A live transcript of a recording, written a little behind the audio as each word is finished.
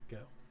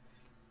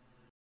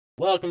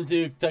Welcome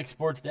to Kentucky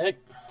Sports Deck.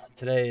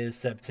 Today is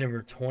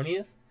September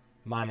 20th.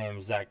 My name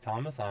is Zach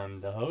Thomas.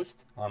 I'm the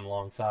host. I'm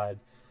alongside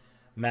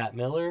Matt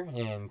Miller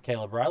and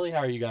Caleb Riley. How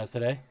are you guys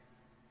today?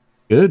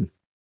 Good.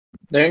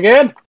 Doing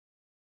good.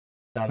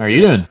 Sounds How are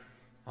you good. doing?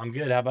 I'm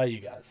good. How about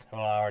you guys?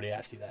 Well, I already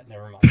asked you that.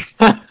 Never mind.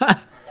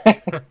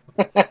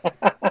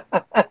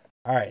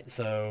 All right.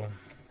 So,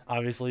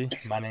 obviously,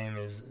 my name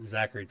is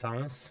Zachary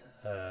Thomas.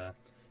 You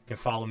can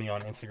follow me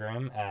on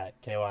Instagram at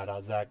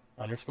ky.zach_.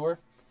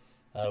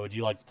 Would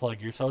you like to plug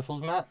your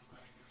socials, Matt?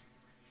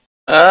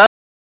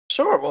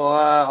 Sure. Well,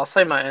 I'll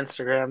say my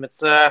Instagram.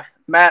 It's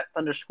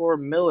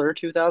Matt_Miller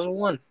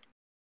 2001.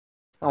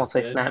 I won't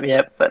say Good. Snap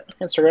yet, but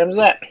Instagram is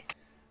that.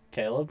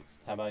 Caleb,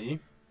 how about you?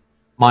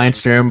 My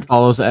Instagram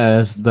follows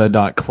as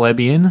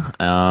the.Klebian.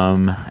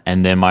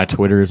 And then my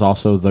Twitter is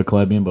also the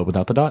Klebian, but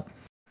without the dot.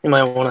 You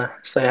might want to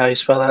say how you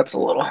spell that. It's a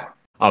little.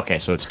 Okay,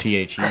 so it's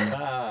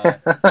Ah,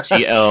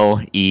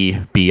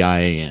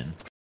 TheClebian.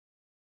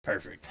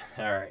 perfect.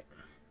 All right.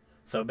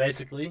 So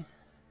basically,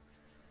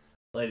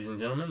 ladies and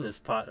gentlemen, this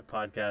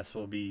podcast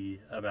will be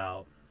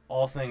about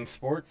all things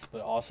sports,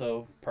 but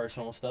also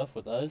personal stuff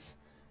with us.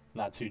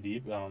 Not too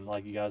deep. I don't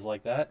like you guys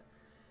like that.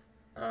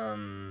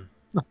 We're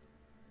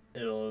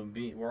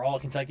all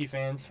Kentucky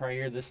fans right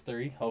here. This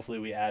three. Hopefully,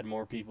 we add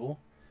more people,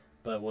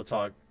 but we'll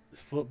talk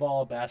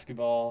football,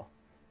 basketball,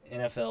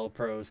 NFL,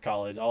 pros,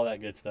 college, all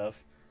that good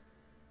stuff.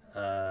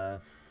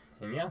 And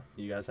yeah,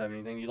 you guys have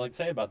anything you'd like to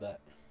say about that?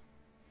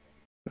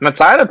 I'm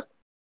excited.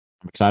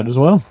 I'm excited as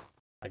well.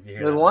 Like to hear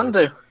Good that, one,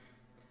 boys. too.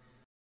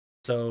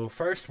 So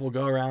first, we'll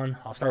go around.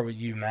 I'll start with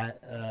you,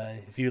 Matt.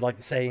 If you'd like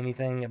to say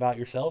anything about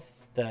yourself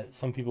that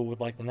some people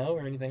would like to know,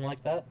 or anything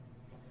like that.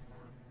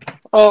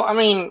 Well, I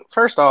mean,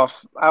 first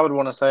off, I would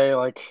want to say,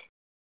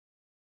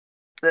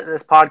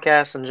 this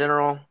podcast in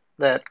general,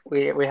 that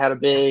we had a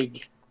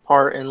big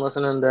part in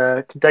listening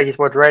to Kentucky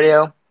Sports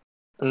Radio,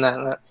 and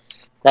that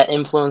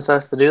influenced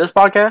us to do this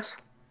podcast.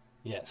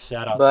 Yes,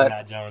 shout out But- to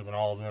Matt Jones and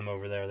all of them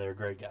over there. They're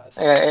great guys.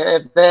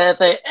 If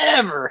they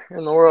ever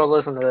in the world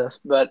listen to this,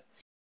 but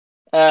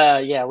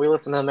yeah, we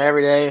listen to them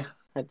every day.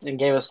 It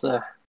gave us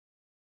the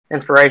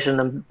inspiration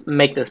to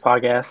make this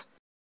podcast.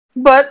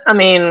 But I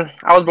mean,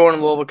 I was born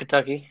in Louisville,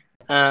 Kentucky.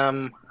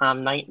 I'm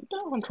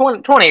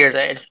 20 years of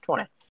age,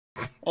 20,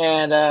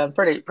 and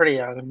pretty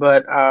young.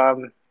 But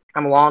I'm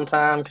a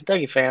long-time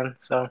Kentucky fan.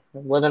 So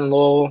living in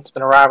Louisville, it's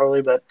been a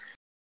rivalry. But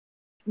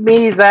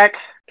me, Zach,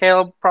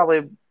 Caleb,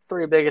 probably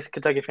three biggest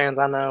Kentucky fans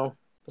I know,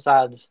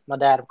 besides my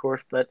dad, of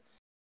course. But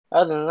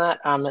other than that,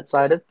 I'm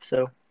excited.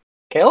 So,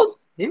 Caleb,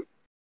 you?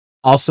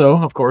 Also,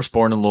 of course,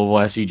 born in Louisville,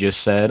 as you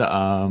just said.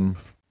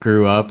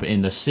 Grew up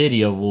in the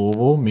city of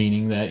Louisville,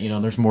 meaning that,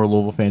 there's more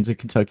Louisville fans than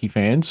Kentucky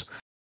fans.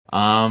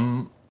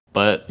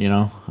 But,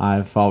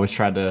 I've always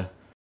tried to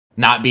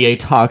not be a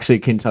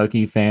toxic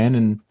Kentucky fan.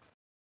 And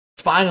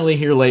finally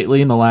here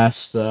lately in the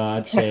last,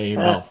 I'd say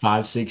about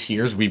 5-6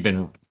 years, we've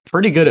been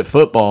pretty good at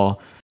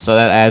football. So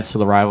that adds to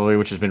the rivalry,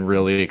 which has been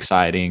really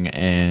exciting.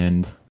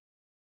 And,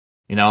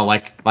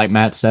 like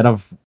Matt said,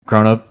 I've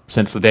grown up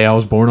since the day I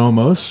was born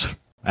almost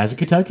as a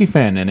Kentucky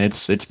fan. And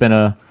it's been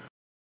a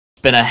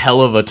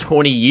hell of a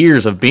 20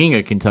 years of being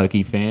a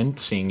Kentucky fan,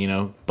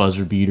 seeing,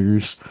 buzzer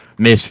beaters,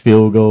 missed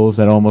field goals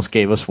that almost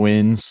gave us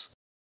wins.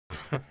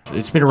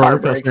 It's been a roller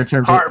coaster in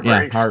terms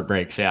of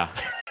heartbreaks, yeah.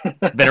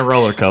 Been a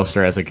roller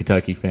coaster as a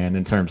Kentucky fan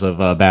in terms of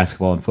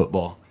basketball and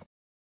football.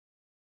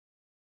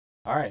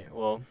 All right.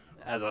 Well,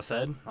 as I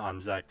said, I'm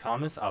Zach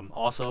Thomas. I'm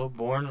also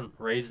born and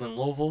raised in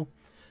Louisville.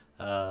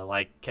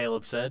 Like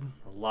Caleb said,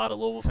 a lot of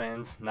Louisville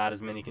fans, not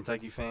as many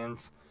Kentucky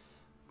fans.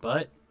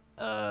 But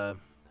I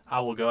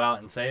will go out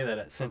and say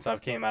that since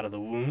I've came out of the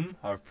womb,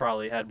 I've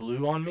probably had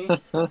blue on me.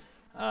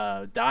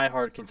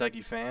 Die-hard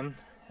Kentucky fan.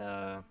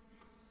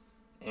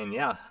 And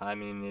yeah, I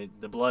mean,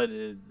 the blood,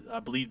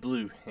 I bleed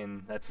blue,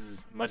 and that's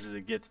as much as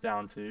it gets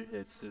down to.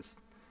 It's just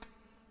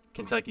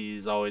Kentucky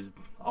has always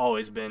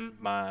been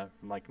my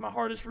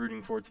hardest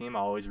rooting for team. I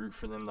always root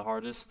for them the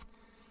hardest.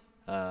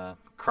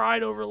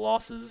 Cried over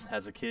losses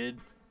as a kid.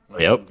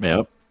 Yep.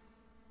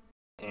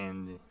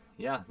 And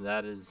yeah,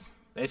 that is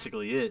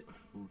basically it.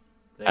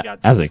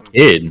 As a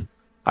kid,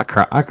 I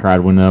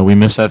cried when we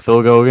missed that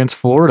field goal against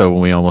Florida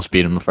when we almost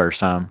beat them the first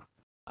time.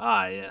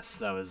 Ah, yes,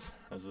 that was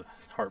a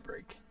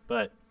heartbreak.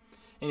 But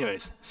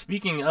anyways,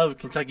 speaking of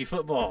Kentucky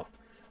football,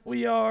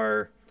 we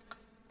are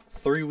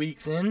 3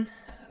 weeks in.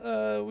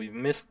 We've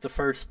missed the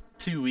first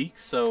 2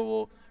 weeks, so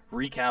we'll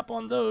recap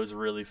on those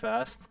really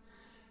fast.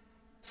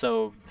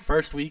 So,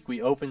 first week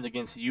we opened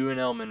against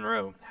UNL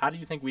Monroe. How do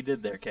you think we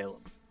did there,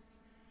 Caleb?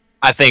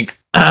 I think,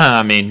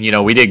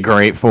 we did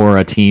great for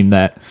a team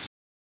that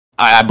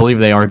I believe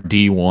they are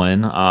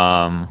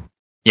D1.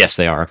 Yes,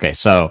 they are. Okay,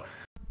 so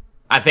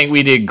I think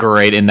we did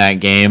great in that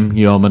game.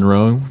 UNL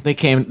Monroe,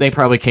 they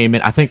probably came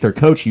in. I think their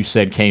coach, you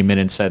said, came in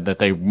and said that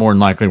they more than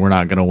likely were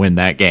not going to win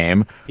that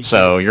game.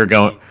 So you're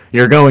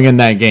going in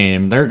that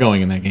game. They're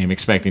going in that game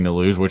expecting to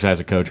lose, which as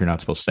a coach you're not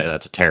supposed to say.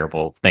 That's a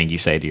terrible thing you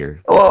say to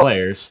your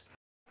players.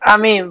 I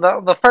mean,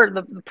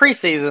 the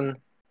preseason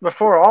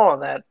before all of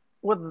that,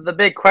 the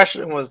big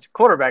question was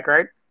quarterback,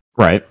 right?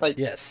 Right. Like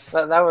Yes.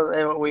 that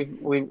was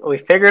we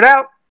figured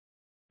out.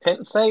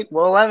 Penn State,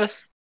 Will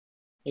Levis,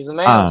 he's the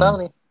man. I'm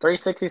telling you,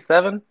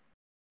 367.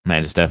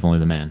 Man is definitely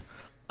the man.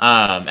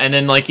 And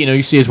then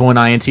you see his one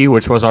INT,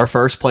 which was our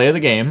first play of the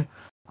game.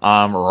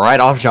 Right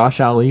off Josh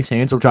Ali's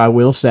hands, which I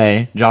will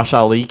say, Josh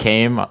Ali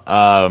came.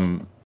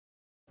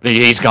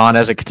 He's gone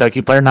as a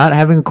Kentucky player, not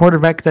having a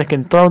quarterback that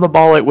can throw the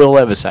ball like Will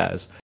Levis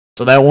has.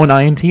 So that one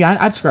INT,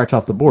 I'd scratch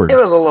off the board. It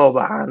was a little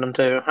behind him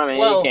too. I mean,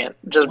 you can't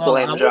just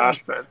blame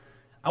Josh, but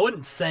I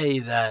wouldn't say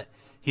that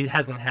he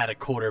hasn't had a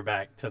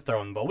quarterback to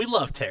throw the ball. We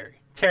love Terry.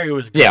 Terry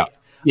was great.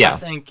 Yeah. I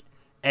think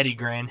Eddie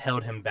Gran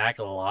held him back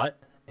a lot.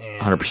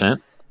 100%.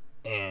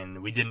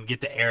 And we didn't get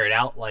to air it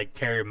out like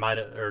Terry might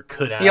have or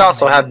could have. You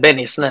also have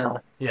Benny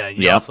Snell. Yeah,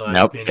 you also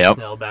have Benny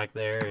Snell back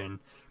there, and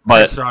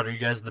Chris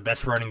Rodriguez, the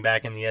best running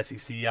back in the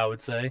SEC, I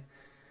would say.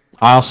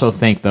 I also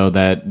think though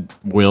that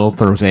Will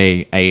throws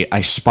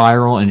a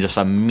spiral and just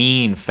a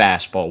mean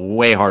fastball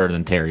way harder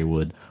than Terry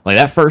would. Like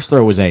that first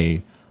throw was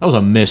a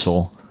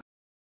missile,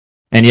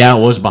 and yeah, it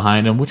was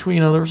behind him, which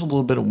there was a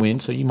little bit of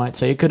wind, so you might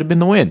say it could have been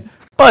the wind,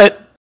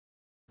 but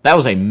that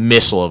was a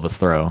missile of a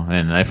throw.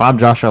 And if I'm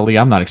Josh Ali,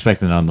 I'm not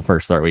expecting it on the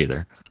first throw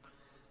either.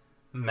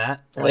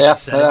 Matt, like you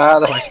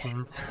said,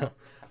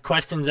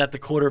 questions at the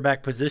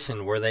quarterback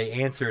position, were they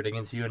answered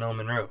against UNO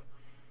Monroe?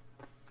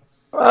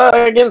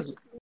 Against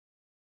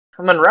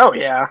Monroe,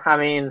 yeah. I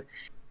mean,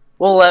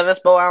 Will Levis,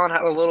 Bo Allen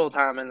had a little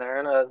time in there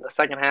in the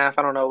second half.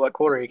 I don't know what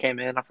quarter he came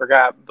in. I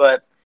forgot.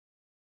 But,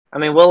 I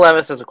mean, Will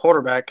Levis as a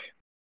quarterback,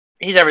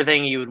 he's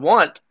everything you would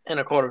want in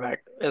a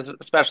quarterback,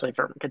 especially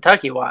from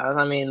Kentucky-wise.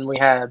 I mean, we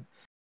had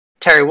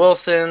Terry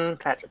Wilson,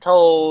 Patrick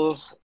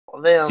Tolles,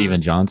 them.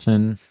 Steven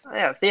Johnson.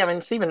 Yeah,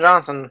 Steven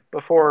Johnson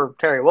before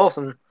Terry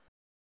Wilson.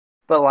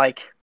 But,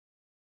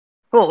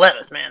 Will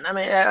Levis, man. I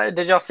mean,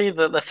 did y'all see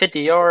the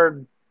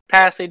 50-yard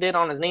pass he did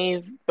on his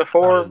knees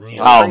before?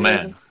 Oh,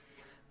 man.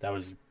 That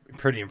was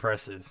pretty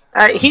impressive.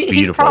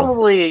 He's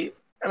probably,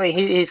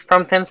 he's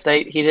from Penn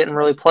State. He didn't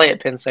really play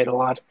at Penn State a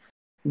lot.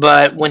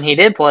 But when he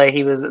did play,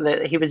 he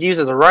was used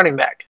as a running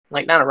back.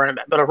 Not a running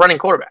back, but a running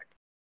quarterback.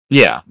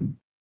 Yeah.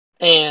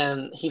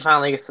 And he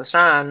finally gets to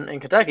shine in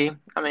Kentucky.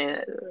 I mean,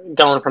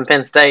 going from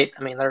Penn State,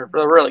 they're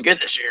really good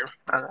this year.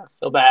 I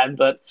feel bad,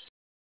 but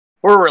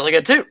we're really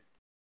good too.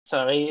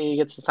 So he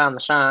gets his time to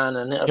shine.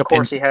 And, of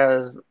course, he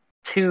has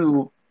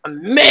two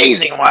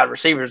amazing wide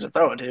receivers to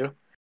throw it to.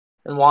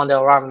 And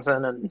Wan'Dale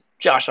Robinson and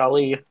Josh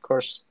Ali, of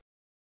course,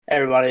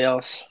 everybody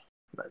else.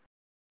 But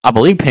I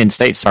believe Penn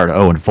State started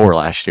 0-4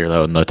 last year,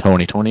 though, in the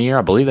 2020 year.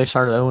 I believe they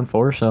started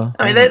 0-4, so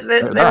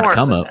they weren't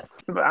come up.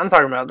 But I'm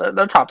talking about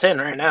they're top 10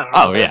 right now.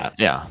 Oh, yeah.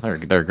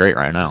 They're great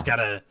right now. Just got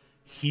a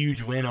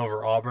huge win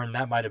over Auburn.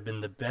 That might have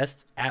been the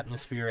best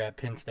atmosphere at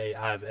Penn State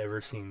I've ever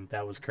seen.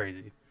 That was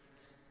crazy.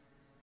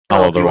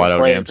 Oh, the White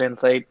Oak games. Penn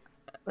State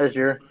this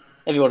year,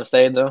 if you would have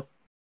stayed, though.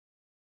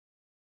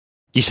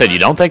 You said you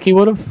don't think he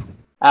would have?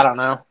 I don't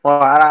know.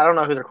 Well, I don't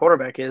know who their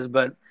quarterback is,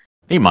 but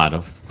he might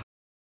have.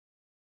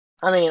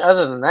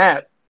 Other than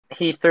that,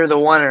 he threw the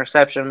one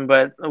interception,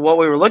 but what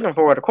we were looking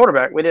for at a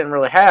quarterback we didn't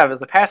really have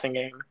is a passing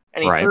game.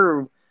 And he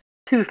threw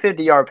two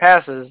 50-yard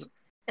passes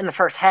in the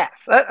first half.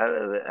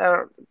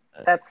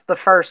 That's the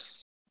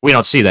first... We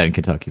don't see that in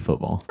Kentucky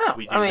football. No,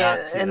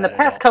 in the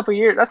past couple of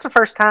years, that's the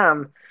first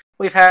time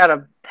we've had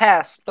a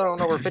pass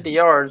thrown over 50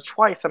 yards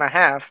twice and a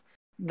half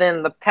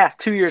than the past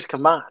 2 years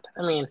combined.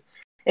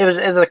 It was,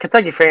 as a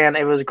Kentucky fan,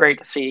 it was great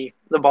to see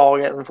the ball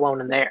getting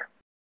flown in the air.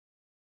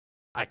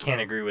 I can't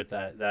agree with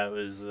that. That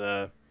was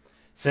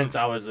since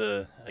I was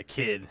a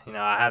kid.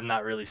 I have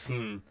not really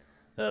seen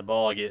the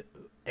ball get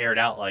aired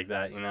out like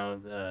that.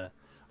 A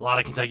lot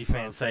of Kentucky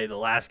fans say the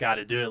last guy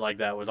to do it like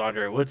that was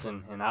Andre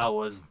Woodson, and I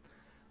was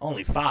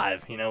only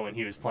 5. When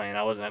he was playing,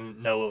 I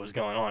didn't know what was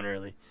going on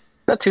really.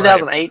 That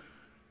 2008,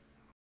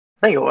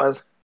 I think it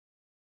was.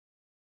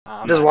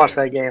 Just watched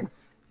that game.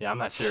 Yeah, I'm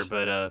not sure,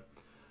 but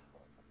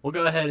we'll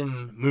go ahead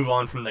and move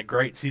on from the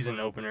great season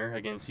opener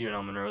against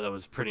UNO Monroe. That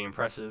was pretty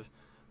impressive.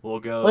 We'll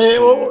go.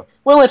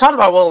 We only talked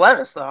about Will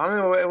Levis,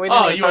 though. We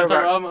didn't you want to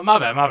talk? My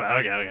bad.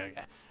 Okay.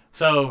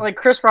 So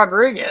Chris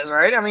Rodriguez,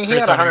 right? He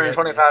had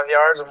 125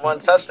 yards and one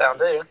touchdown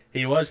too.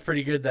 He was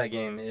pretty good that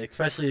game,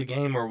 especially the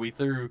game where we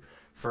threw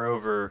for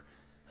over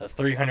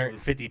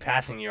 350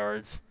 passing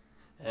yards.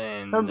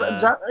 And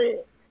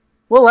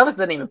Will Levis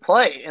didn't even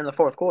play in the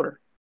fourth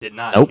quarter. Did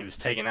not. Nope. He was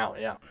taken out.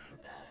 Yeah.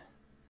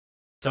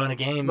 So in a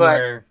game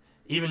where,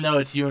 even though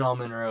it's UNO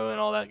Monroe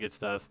and all that good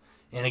stuff,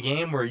 in a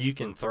game where you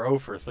can throw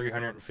for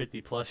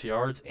 350 plus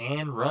yards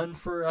and run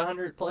for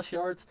 100 plus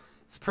yards,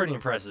 it's pretty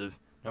impressive,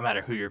 no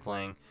matter who you're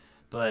playing.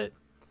 But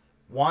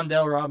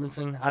Wan'Dale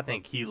Robinson, I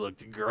think he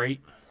looked great.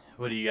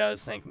 What do you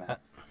guys think, Matt?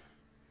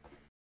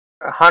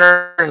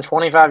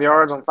 125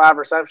 yards on 5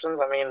 receptions.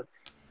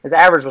 His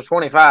average was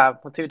 25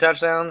 with 2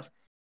 touchdowns.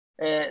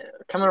 He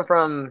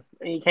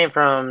came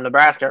from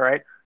Nebraska,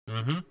 right?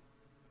 Mm-hmm.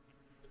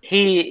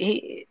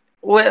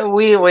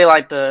 We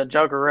like to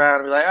joke around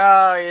and be like,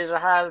 oh, he's a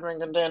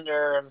Heisman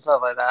contender and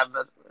stuff like that.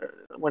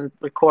 But with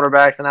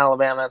quarterbacks in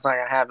Alabama, it's not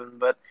gonna happen.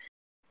 But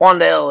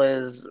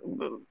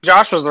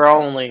Josh was their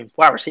only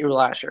wide receiver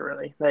last year,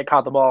 really. They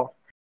caught the ball.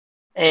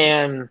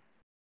 And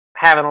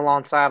having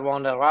alongside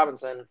Wan'Dale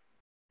Robinson,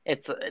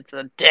 it's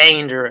a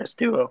dangerous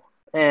duo.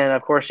 And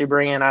of course, you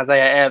bring in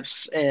Isaiah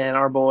Epps and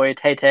our boy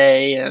Tay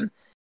Tay and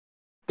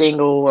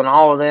Dingle and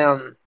all of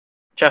them,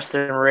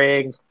 Justin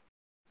Rigg,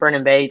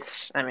 Brennan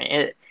Bates. I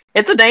mean,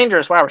 it's a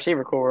dangerous wide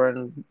receiver core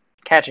and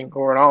catching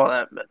core and all of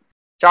that. But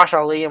Josh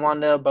Ali and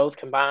Wan'Dale both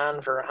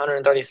combined for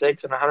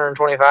 136 and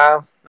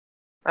 125.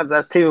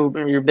 That's two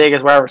of your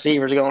biggest wide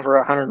receivers going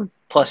for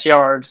 100-plus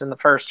yards in the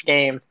first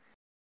game.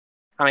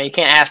 I mean, you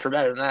can't ask for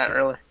better than that,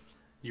 really.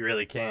 You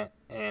really can't.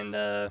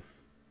 And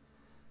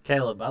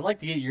Caleb, I'd like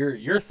to get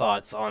your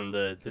thoughts on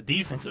the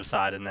defensive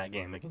side in that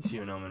game against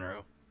UNO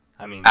Monroe.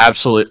 I mean,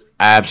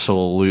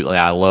 Absolutely.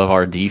 I love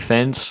our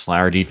defense.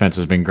 Our defense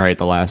has been great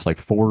the last like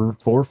 4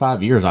 or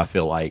 5 years, I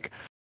feel like.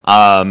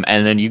 And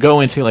then you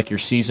go into like your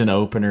season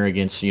opener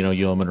against,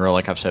 UNO Monroe,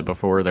 like I've said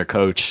before, their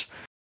coach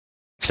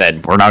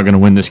said, we're not going to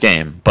win this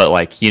game. But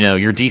like,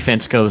 your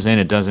defense goes in,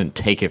 it doesn't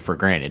take it for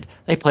granted.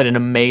 They played an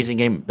amazing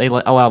game. They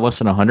allowed less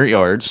than 100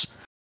 yards.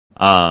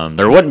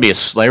 There wouldn't be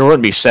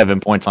 7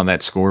 points on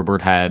that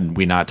scoreboard had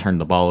we not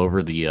turned the ball over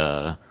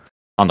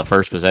on the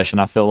first possession,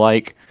 I feel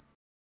like.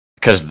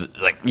 Because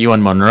like UNO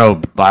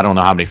Monroe, I don't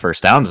know how many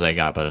first downs they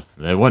got, but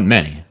it wasn't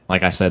many.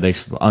 Like I said, they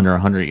under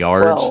 100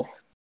 yards.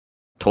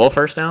 12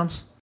 first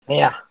downs?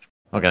 Yeah.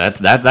 Okay,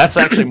 that's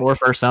actually more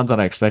first downs than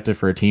I expected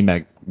for a team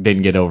that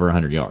didn't get over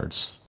 100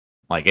 yards.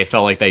 Like, it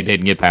felt like they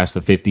didn't get past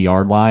the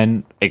 50-yard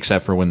line,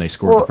 except for when they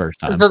scored the first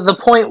time. The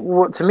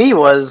point to me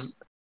was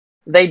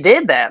they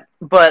did that,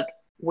 but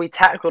we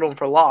tackled them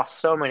for loss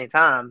so many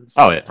times.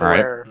 Oh, yeah, right.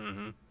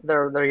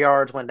 Where their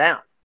yards went down.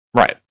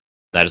 Right.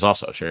 That is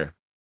also true.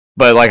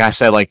 But like I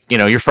said, like,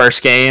 your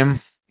first game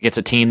gets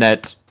a team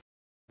that,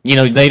 they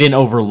didn't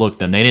overlook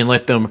them. They didn't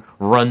let them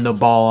run the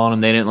ball on them.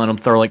 They didn't let them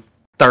throw like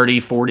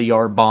 30,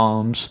 40-yard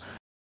bombs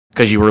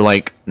because you were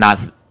like not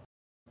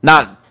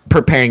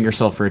preparing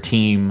yourself for a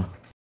team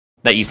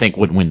that you think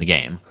would win the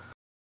game.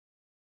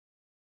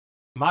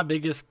 My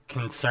biggest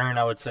concern,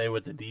 I would say,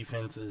 with the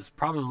defense is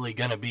probably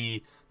going to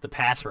be the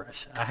pass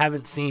rush. I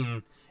haven't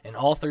seen, in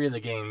all 3 of the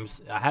games,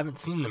 I haven't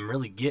seen them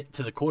really get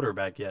to the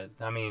quarterback yet.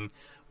 I mean,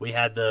 we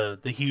had the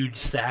huge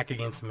sack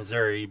against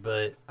Missouri,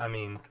 but, I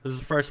mean, this is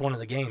the first one of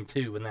the game,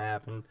 too, when that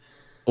happened.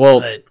 Well,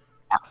 but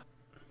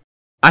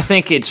I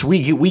think it's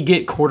we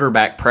get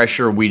quarterback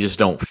pressure, we just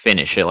don't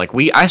finish it. Like,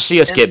 I see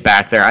us get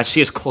back there. I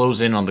see us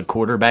close in on the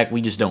quarterback,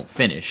 we just don't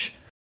finish.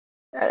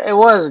 It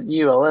was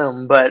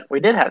ULM, but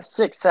we did have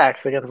 6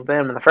 sacks against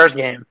them in the first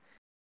game.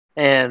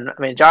 And, I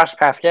mean, Josh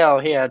Pascal,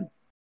 he had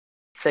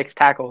 6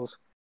 tackles.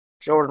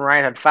 Jordan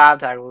Wright had 5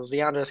 tackles.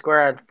 DeAndre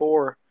Square had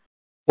 4.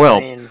 Well, I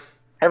mean,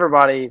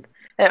 everybody...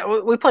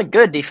 We played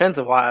good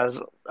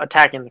defensive-wise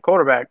attacking the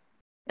quarterback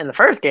in the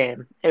first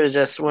game. It was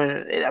just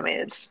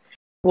it's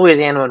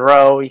Louisiana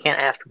Monroe. You can't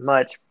ask for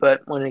much. But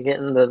when you get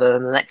into the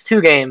next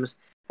 2 games,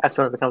 that's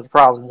when it becomes a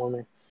problem when we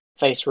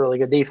face really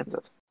good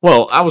defenses.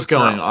 Well, I was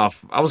also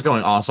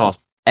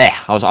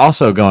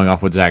going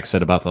off what Zach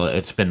said about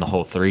it's been the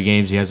whole 3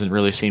 games. He hasn't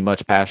really seen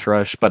much pass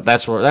rush, but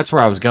that's where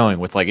I was going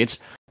with. Like, it's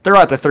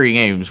throughout the 3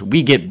 games,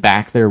 we get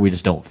back there, we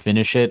just don't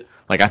finish it.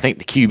 Like, I think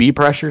the QB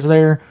pressure's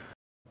there,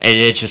 and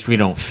it's just we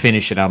don't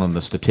finish it out on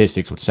the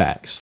statistics with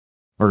sacks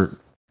or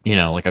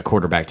like a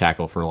quarterback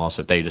tackle for a loss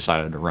that they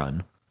decided to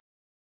run.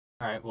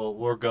 All right, well,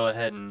 we'll go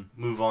ahead and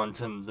move on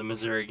to the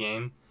Missouri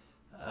game.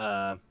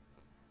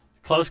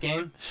 Close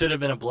game, should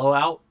have been a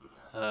blowout.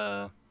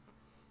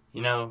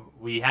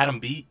 We had them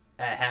beat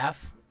at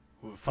half.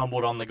 We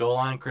fumbled on the goal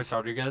line. Chris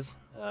Rodriguez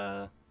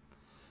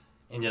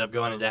ended up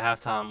going into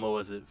halftime. What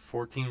was it,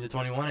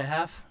 14-21 at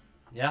half?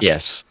 Yeah.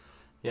 Yes.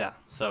 Yeah.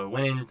 So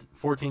went in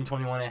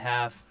 14-21 at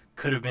half.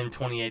 Could have been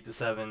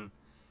 28-7.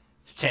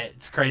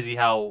 It's crazy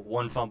how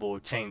one fumble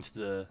changed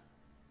the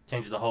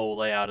whole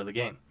layout of the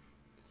game.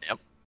 Yep.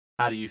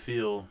 How do you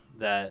feel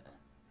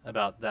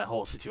about that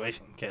whole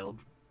situation, Caleb?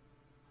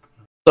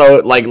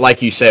 So,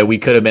 like you said, we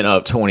could have been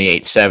up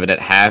 28-7 at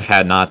half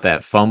had not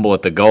that fumble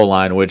at the goal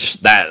line, which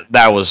that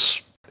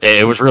was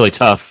really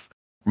tough.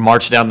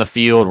 March down the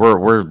field,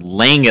 we're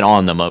laying it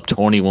on them up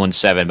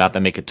 21-7, about to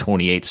make it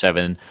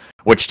 28-7,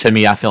 which to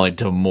me I feel like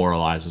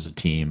demoralizes a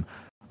team.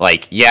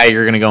 Like, yeah,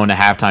 you're gonna go into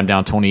halftime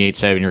down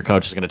 28-7. Your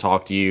coach is gonna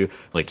talk to you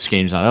like this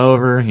game's not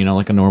over,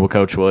 like a normal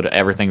coach would,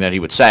 everything that he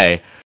would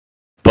say.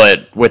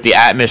 But with the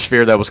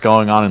atmosphere that was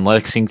going on in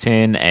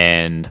Lexington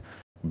and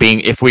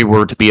if we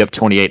were to be up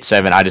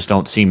 28-7, I just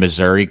don't see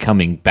Missouri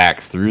coming back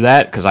through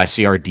that because I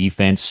see our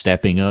defense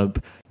stepping up,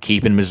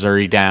 keeping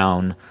Missouri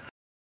down,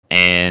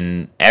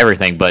 and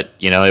everything. But,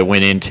 it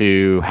went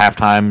into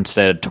halftime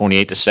instead of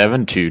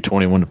 28-7 to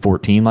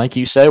 21-14, like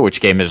you said, which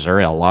gave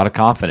Missouri a lot of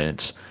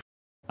confidence.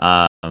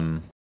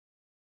 And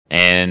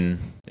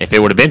if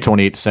it would have been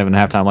 28-7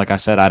 halftime, like I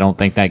said, I don't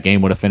think that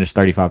game would have finished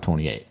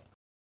 35-28.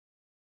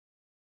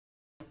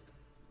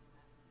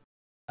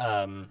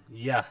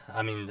 Yeah,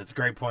 I mean, that's a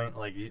great point.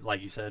 Like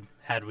you said,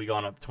 had we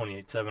gone up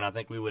 28-7, I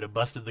think we would have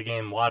busted the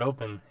game wide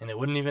open, and it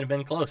wouldn't even have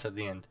been close at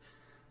the end.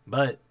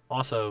 But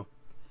also,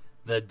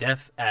 the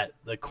depth at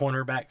the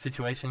cornerback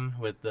situation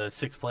with the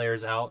 6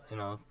 players out.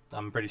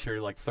 I'm pretty sure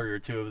like 3 or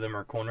 2 of them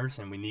are corners,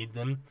 and we need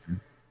them.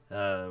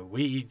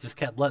 We just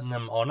kept letting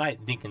them all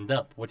night dink and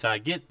dump, which I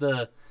get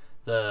the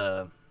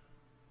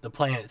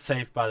playing it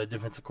safe by the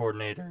defensive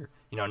coordinator,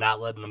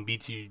 not letting them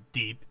beat you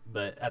deep,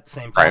 but at the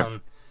same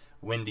time,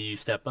 when do you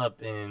step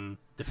up and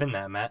defend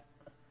that, Matt?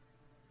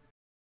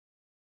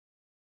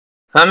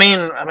 I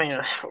mean,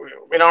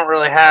 we don't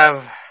really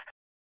have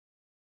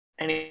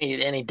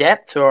any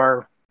depth to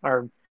our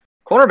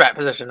cornerback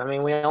position. I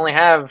mean, we only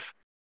have,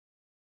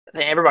 I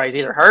think everybody's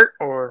either hurt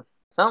or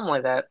something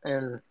like that,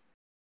 and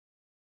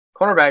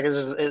cornerback is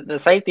just, the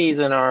safeties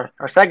in our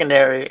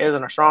secondary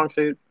isn't a strong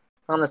suit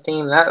on this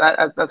team.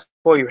 That's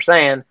what you were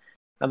saying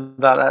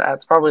about that.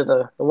 That's probably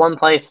the one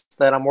place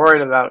that I'm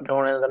worried about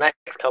going into the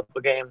next couple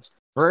of games.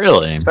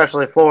 Really?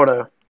 Especially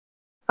Florida.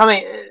 I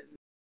mean,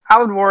 I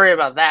would worry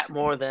about that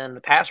more than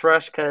the pass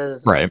rush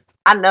because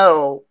I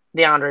know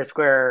DeAndre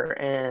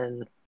Square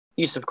and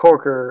Yusuf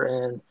Corker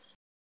and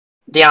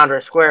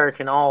DeAndre Square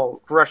can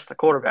all rush the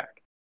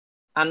quarterback.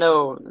 I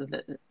know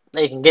that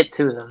they can get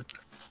to them.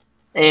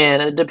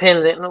 And it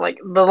depends. Like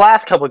the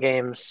last couple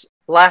games,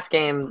 last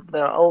game,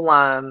 the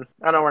O-line,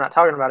 I know we're not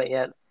talking about it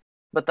yet,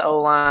 but the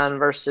O-line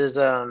versus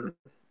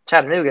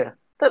Chattanooga,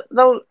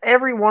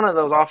 every one of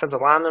those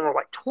offensive linemen were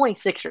like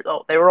 26 years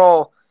old. They were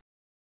all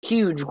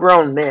huge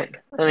grown men.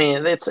 I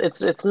mean,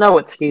 it's no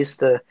excuse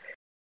to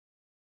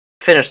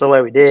finish the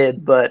way we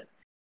did, but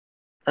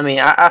I mean,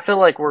 I feel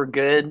like we're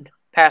good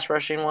pass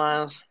rushing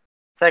wise.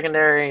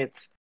 Secondary,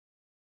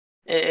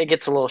 it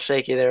gets a little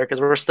shaky there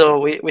because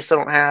we still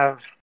don't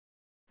have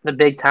the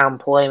big time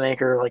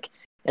playmaker like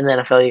in the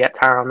NFL. You got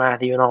Tyrann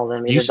Mathieu and all of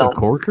them. Yusuf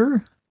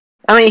Corker?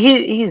 I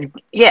mean,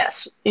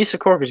 yes, Yusuf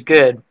Corker's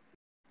good,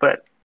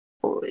 but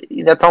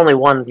that's only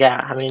one guy.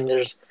 I mean,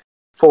 there's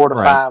 4 to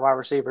 5 wide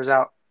receivers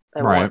out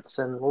at once,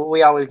 and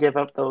we always give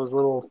up those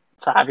little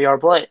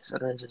 5-yard plays,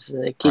 and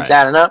it keeps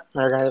adding up.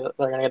 They're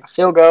gonna get a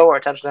field goal or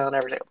a touchdown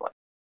every single play.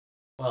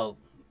 Well,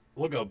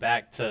 we'll go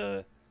back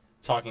to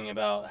talking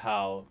about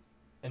how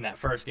in that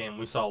first game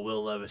we saw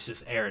Will Levis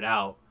just air it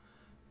out.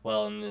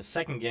 Well, in the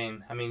second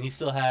game, I mean, he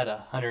still had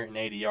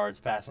 180 yards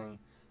passing,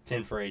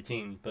 10 for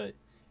 18, but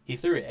he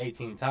threw it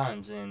 18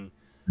 times, and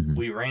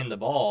we ran the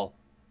ball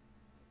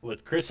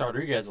with Chris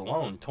Rodriguez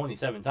alone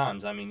 27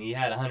 times. I mean, he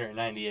had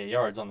 198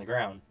 yards on the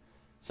ground.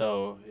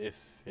 So if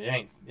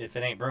it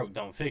ain't broke,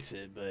 don't fix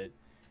it. But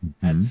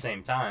at the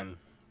same time,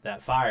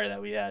 that fire that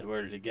we had,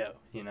 where did it go?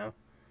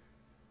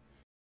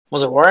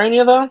 Was it worrying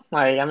you though?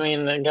 Like, I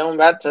mean, going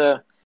back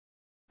to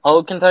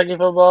old Kentucky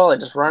football, like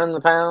just running the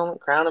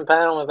ground and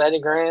pound with Eddie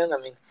Gran. I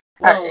mean,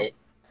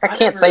 I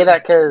can't say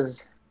that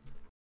because,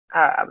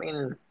 I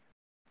mean,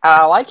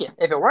 I like it.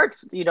 If it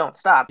works, you don't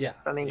stop. Yeah,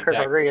 I mean, Chris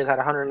Rodriguez had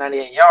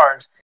 198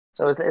 yards,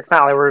 so it's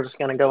not like we're just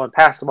going to go and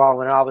pass the ball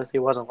when it obviously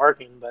wasn't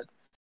working. But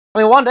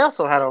I mean, Wan'Dale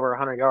still had over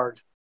 100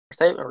 yards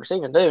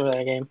receiving too in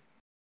that game.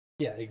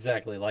 Yeah,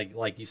 exactly.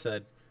 Like you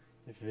said,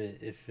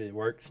 if it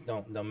works,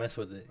 don't mess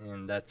with it,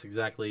 and that's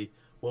exactly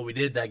what we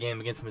did that game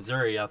against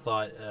Missouri. I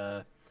thought,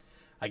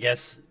 I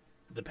guess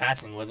the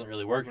passing wasn't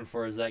really working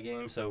for us that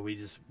game, so we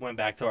just went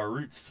back to our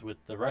roots with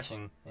the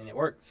rushing, and it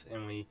worked,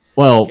 and we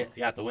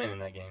got the win in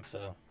that game.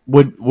 So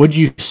would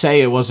you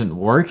say it wasn't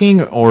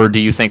working, or do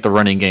you think the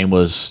running game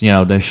was,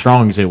 as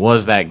strong as it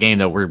was that game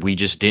that we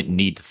just didn't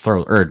need to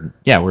throw,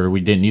 where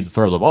we didn't need to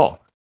throw the ball?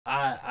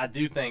 I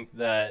do think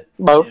that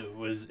both. It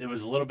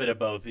was a little bit of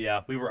both.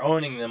 Yeah, we were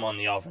owning them on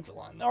the offensive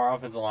line. Our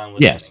offensive line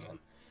was owning them.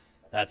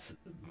 That's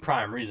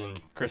prime reason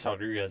Chris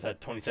Rodriguez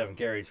had 27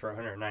 carries for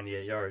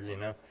 198 yards.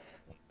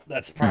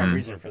 That's prime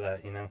reason for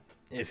that.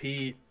 If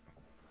he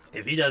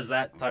does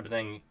that type of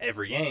thing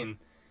every game,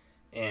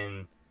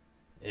 and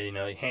you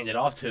hand it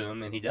off to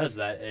him, and he does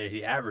that,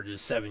 he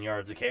averages 7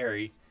 yards a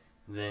carry,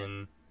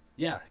 then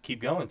yeah,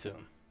 keep going to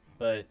him.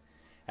 But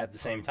at the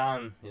same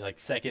time, like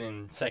second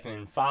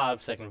and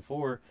 5, second and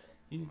 4,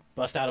 you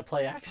bust out a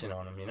play action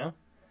on him.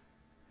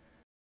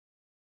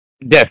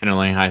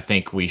 Definitely, I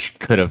think we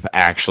could have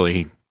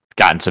actually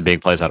gotten some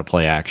big plays out of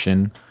play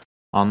action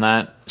on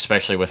that,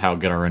 especially with how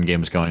good our run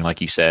game is going,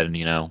 like you said,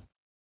 and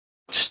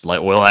just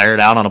let Will air it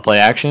out on a play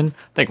action.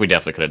 I think we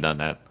definitely could have done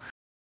that.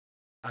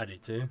 I do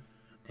too.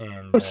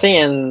 And I'm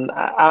seeing.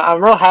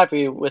 I'm real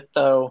happy with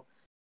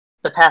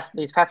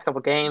these past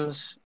couple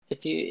games.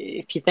 If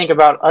you think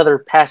about other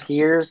past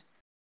years,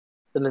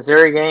 the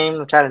Missouri game,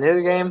 the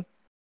Chattanooga game,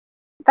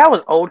 that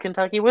was old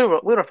Kentucky. We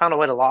would have found a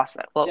way to lose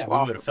that. Yeah, we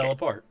would have fell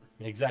apart.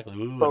 Exactly,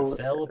 we would have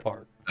fell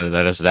apart.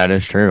 That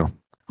is true.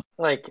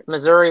 Like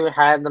Missouri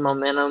had the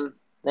momentum;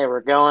 they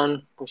were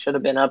going. We should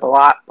have been up a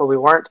lot, but we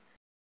weren't.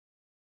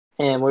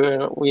 And we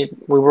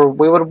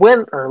would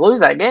win or lose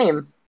that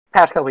game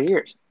past couple of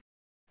years,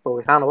 but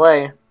we found a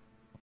way.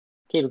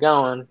 Keep it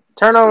going.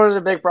 Turnover is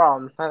a big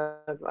problem.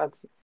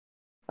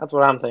 That's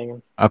what I'm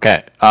thinking.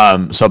 Okay.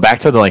 So back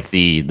to the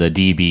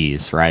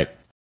DBs, right?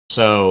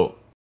 So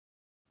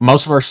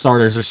most of our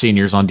starters are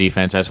seniors on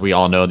defense, as we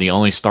all know. The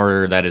only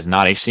starter that is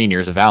not a senior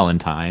is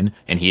Valentine,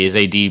 and he is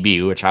a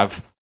DB, which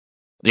I've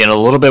you know,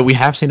 a little bit we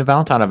have seen of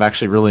Valentine, I've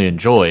actually really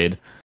enjoyed.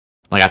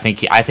 Like I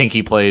think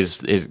he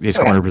plays his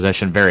corner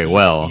possession very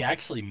well. He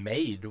actually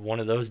made one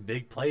of those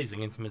big plays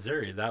against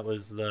Missouri. That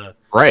was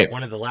Right.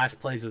 one of the last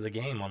plays of the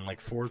game on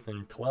like 4th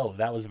and 12.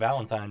 That was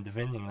Valentine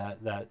defending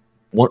that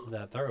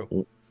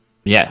throw.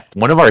 Yeah,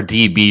 one of our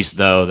DBs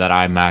though that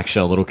I'm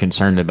actually a little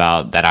concerned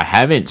about that I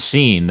haven't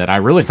seen that I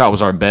really thought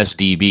was our best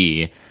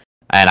DB,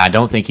 and I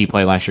don't think he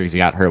played last year because he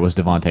got hurt, was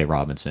Devontae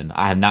Robinson.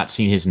 I have not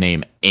seen his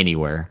name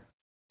anywhere,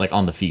 like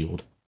on the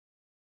field.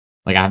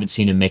 Like I haven't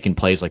seen him making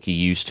plays like he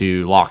used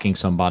to, locking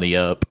somebody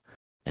up,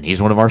 and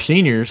he's one of our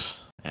seniors.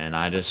 And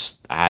I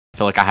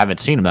feel like I haven't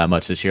seen him that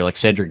much this year. Like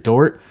Cedric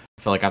Dort,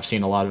 I feel like I've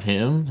seen a lot of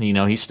him. You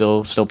know, he's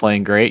still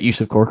playing great.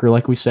 Yusuf Corker,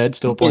 like we said,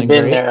 still playing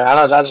great. He's been there.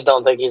 I just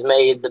don't think he's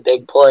made the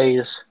big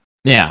plays.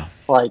 Yeah,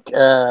 like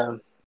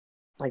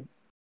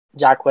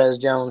Jaquez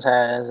Jones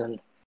has, and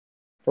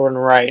Jordan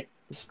Wright,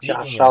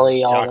 Josh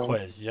Shawley, all of them.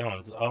 Jaquez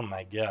Jones, oh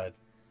my God,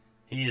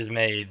 he has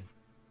made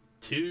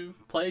 2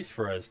 plays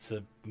for us.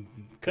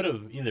 Could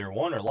have either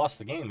won or lost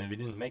the game if he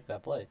didn't make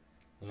that play.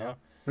 You know,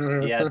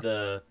 Mm-hmm. he had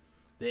the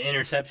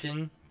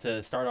interception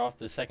to start off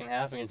the second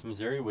half against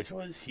Missouri, which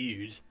was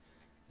huge.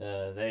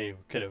 They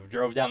could have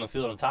drove down the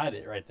field and tied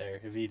it right there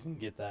if he didn't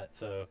get that.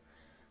 So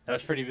that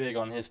was pretty big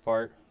on his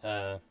part.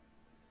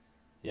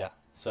 Yeah.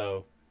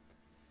 So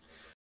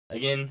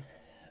again,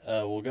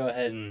 we'll go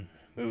ahead and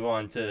move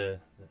on to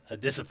a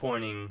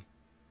disappointing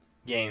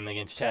game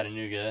against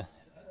Chattanooga.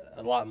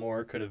 A lot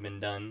more could have been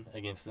done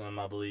against them,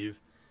 I believe.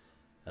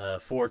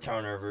 4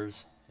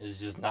 turnovers is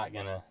just not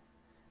gonna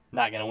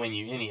win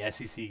you any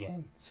SEC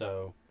game.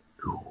 So,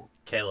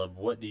 Caleb,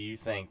 what do you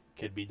think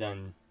could be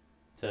done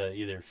to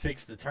either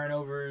fix the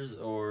turnovers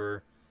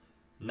or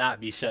not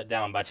be shut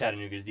down by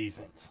Chattanooga's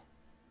defense?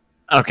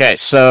 Okay,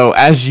 so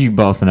as you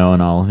both know,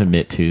 and I'll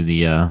admit to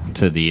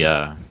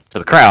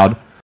the crowd,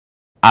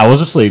 I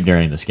was asleep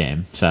during this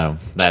game. So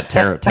that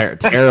terrible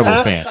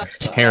fan,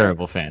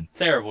 terrible fan,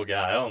 terrible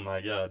guy. Oh my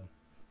God.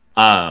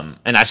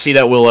 And I see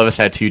that Will Levis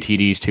had 2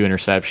 TDs, 2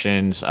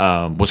 interceptions.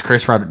 Was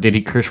Chris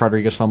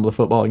Rodriguez fumble the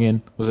football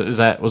again? Was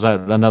that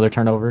another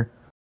turnover?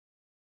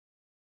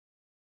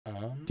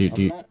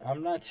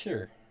 I'm not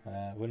sure.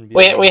 Wouldn't be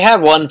we had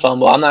one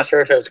fumble. I'm not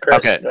sure if it was Chris.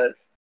 Okay. But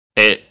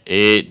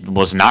It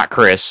was not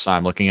Chris.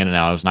 I'm looking at it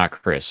now. It was not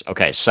Chris.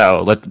 Okay,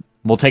 so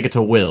we'll take it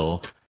to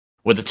Will.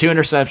 With the 2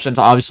 interceptions,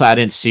 obviously I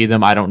didn't see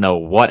them. I don't know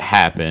what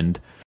happened.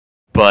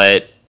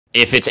 But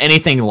if it's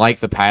anything like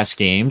the past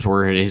games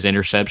where his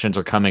interceptions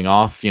are coming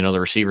off, you know, the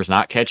receiver's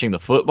not catching the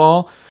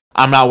football,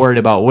 I'm not worried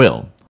about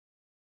Will.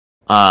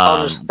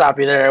 I'll just stop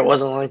you there. It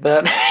wasn't like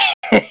that.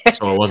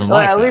 So it wasn't well,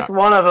 like at that. least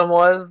one of them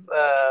was,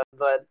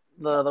 but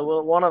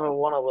the one of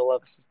Will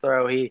Levis's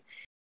throw, he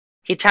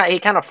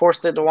kind of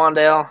forced it to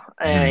Wandale,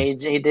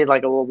 and he did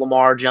like a little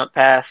Lamar jump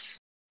pass.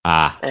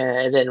 And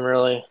it didn't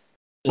really.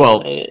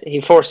 Well,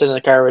 he forced it in the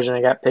coverage and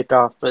it got picked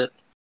off. But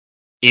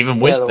even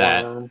with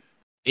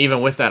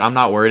that, I'm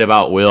not worried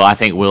about Will. I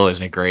think Will is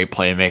a great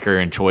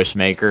playmaker and choice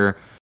maker.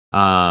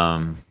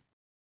 And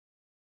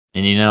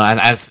you know,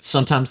 I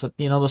sometimes,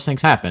 you know, those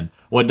things happen.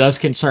 What does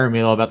concern me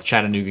though about the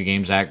Chattanooga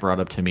game, Zach brought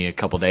up to me a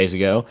couple days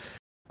ago.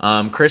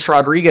 Chris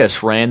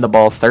Rodriguez ran the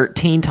ball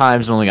 13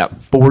 times and only got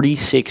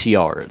 46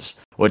 yards,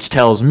 which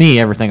tells me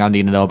everything I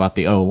need to know about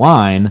the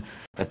O-line.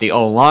 That the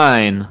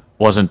O-line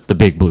wasn't the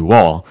big blue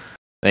wall.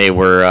 They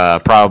were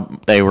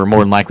more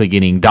than likely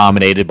getting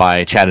dominated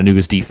by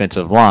Chattanooga's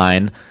defensive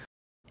line,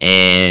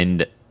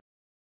 and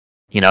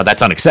you know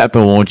that's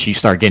unacceptable once you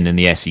start getting in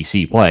the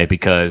SEC play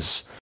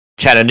because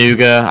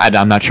Chattanooga,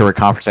 I'm not sure what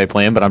conference they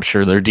play in, but I'm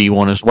sure they're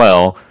D1 as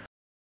well.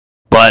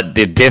 But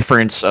the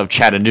difference of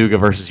Chattanooga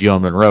versus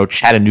UM Monroe,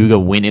 Chattanooga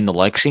went into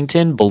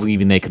Lexington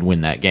believing they could win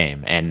that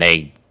game, and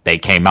they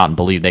came out and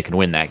believed they could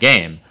win that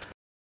game.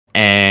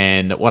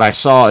 And what I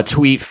saw a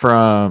tweet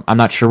from, I'm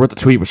not sure what the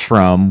tweet was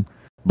from,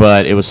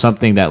 but it was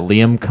something that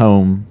Liam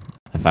Cohen,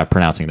 if I'm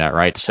pronouncing that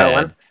right,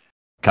 said.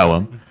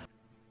 Cohen.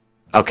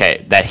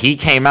 Okay, that he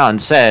came out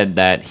and said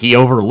that he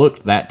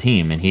overlooked that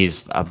team, and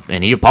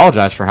he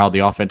apologized for how the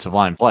offensive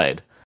line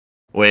played,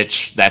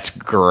 which that's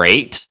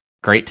great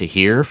to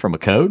hear from a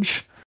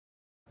coach.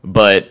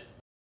 But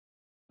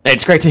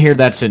it's great to hear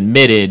that's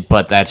admitted,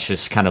 but that's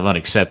just kind of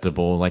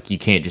unacceptable. Like you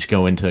can't just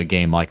go into a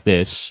game like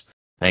this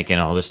thinking,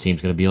 "Oh, this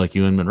team's going to be like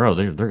UM Monroe.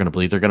 They're going to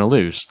believe they're going to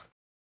lose."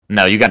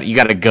 No, you got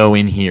to go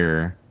in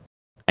here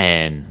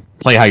and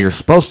play how you're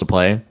supposed to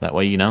play. That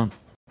way, you know,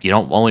 you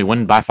don't only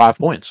win by 5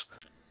 points.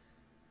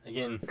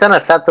 Again, it's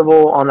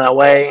unacceptable on that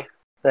way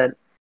that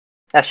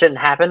shouldn't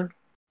happen.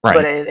 Right.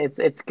 But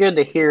it's good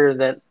to hear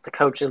that the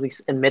coach at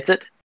least admits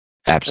it.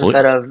 Absolutely.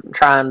 Instead of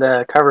trying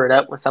to cover it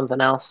up with something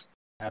else.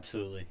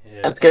 Absolutely.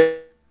 Yeah. That's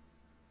good.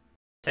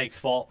 Takes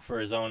fault for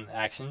his own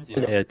actions. You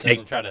know?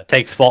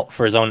 Takes fault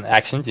for his own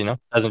actions. You know,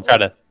 doesn't try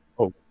to.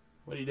 Oh,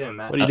 what are you doing,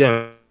 Matt? What are you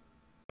doing?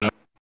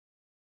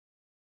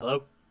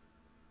 Hello.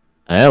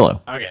 Hello.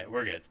 Okay,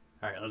 we're good.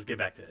 All right, let's get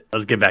back to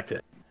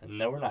it.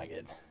 No, we're not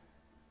good.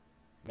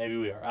 Maybe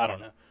we are. I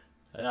don't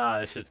know.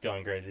 This shit's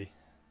going crazy.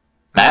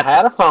 Matt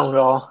had a phone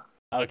call.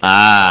 Okay.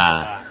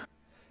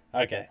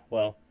 Okay.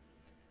 Well,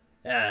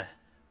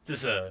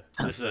 This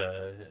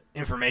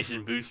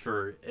information boost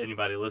for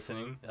anybody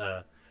listening.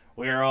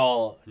 We are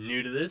all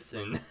new to this,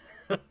 and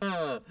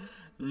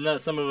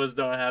some of us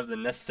don't have the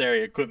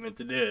necessary equipment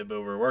to do it,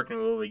 but we're working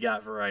with what we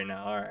got for right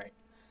now. All right,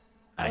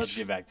 let's Nice.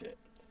 get back to it.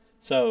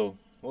 So,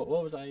 what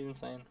was I even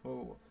saying?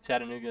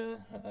 Chattanooga.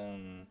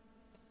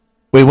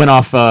 We went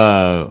off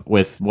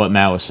with what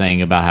Matt was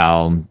saying about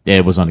how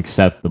it was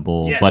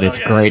unacceptable, Yes. but it's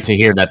Okay. great to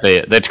hear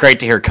that's great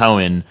to hear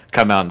Cohen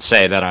come out and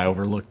say that I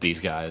overlooked these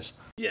guys.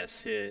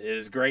 Yes, it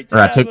is great to Or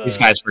I have took these a.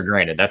 guys for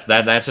granted.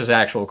 That's his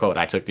actual quote.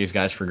 I took these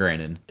guys for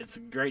granted. It's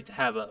great to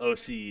have a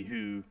OC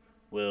who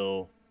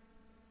will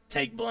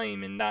take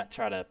blame and not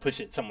try to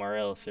push it somewhere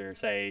else or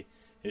say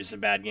it was a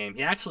bad game.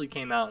 He actually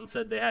came out and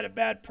said they had a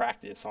bad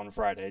practice on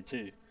Friday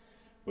too,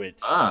 which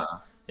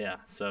Ah. yeah,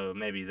 so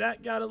maybe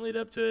that got a lead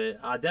up to it.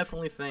 I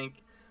definitely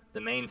think the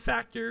main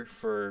factor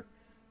for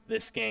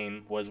this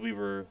game was we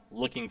were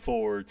looking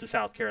forward to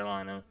South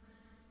Carolina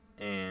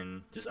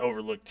and just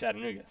overlooked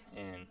Chattanooga.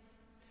 And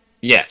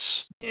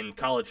Yes. in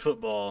college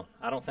football,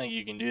 I don't think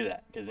you can do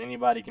that because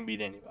anybody can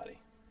beat anybody.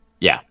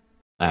 Yeah.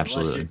 Unless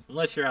Absolutely.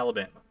 you're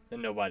Alabama,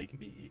 then nobody can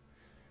beat you.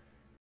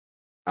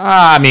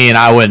 I mean,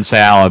 I wouldn't say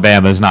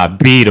Alabama's not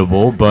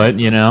beatable, but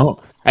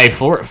hey,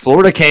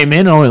 Florida came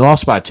in and only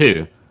lost by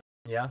 2.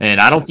 Yeah. And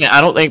I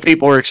don't think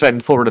people were expecting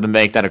Florida to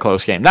make that a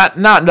close game. Not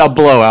a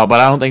blowout, but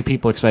I don't think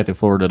people expected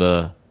Florida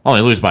to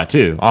only lose by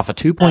 2 off a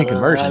 2-point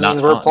conversion. That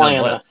means we're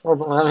playing Nonetheless.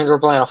 that means we're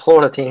playing a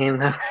Florida team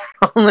that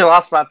only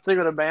lost by 2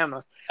 to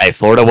Bama. Hey,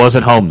 Florida was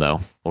at home though.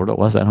 Florida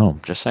was at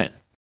home. Just saying.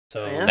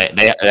 So Yeah.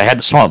 They had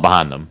the swamp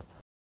behind them.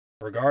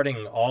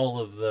 regarding all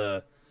of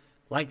the,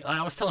 like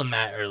I was telling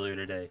Matt earlier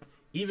today,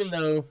 even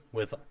though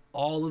with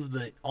all of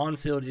the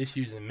on-field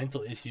issues and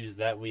mental issues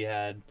that we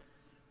had,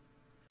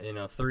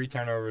 3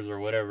 turnovers or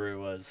whatever it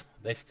was,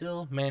 they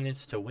still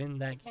managed to win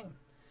that game.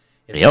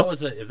 If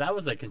Yep. that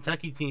was a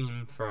Kentucky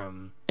team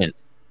from And-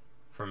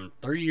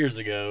 3 years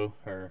ago,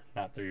 or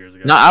not 3 years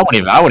ago. No, I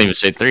wouldn't even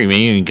say 3. I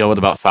mean, you can go with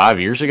about 5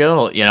 years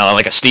ago.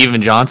 Like a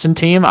Steven Johnson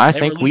team. I They were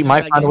think we losing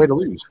might that find a game. way to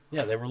lose.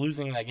 Yeah, they were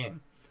losing that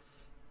game,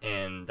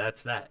 and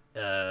that's that.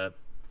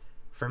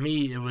 For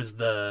me, it was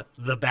the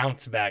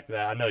bounce back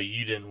that I know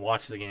you didn't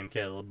watch the game,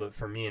 Caleb, but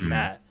for me and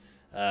Matt,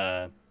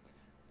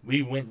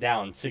 we went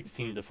down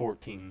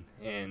 16-14,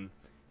 and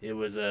it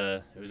was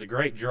a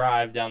great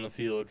drive down the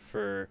field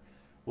for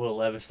Will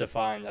Levis to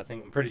find.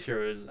 I'm pretty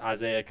sure it was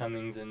Isaiah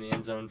Cummings in the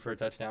end zone for a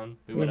touchdown.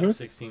 We went up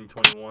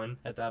 16-21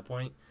 at that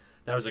point.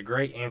 That was a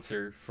great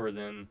answer for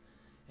them,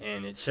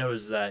 and it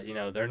shows that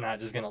they're not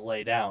just gonna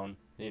lay down,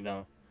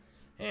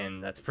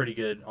 and that's pretty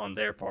good on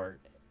their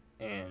part.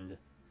 And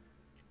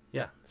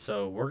yeah,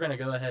 so we're gonna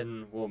go ahead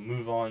and we'll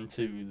move on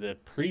to the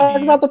Talking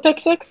preview. about the pick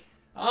six?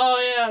 Oh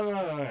yeah,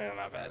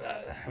 my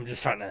bad. I'm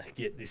just trying to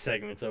get these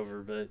segments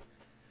over, but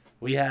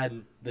we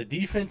had the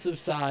defensive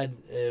side.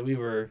 We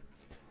were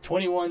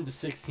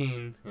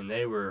 21-16, and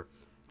they were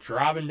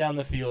driving down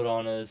the field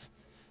on us.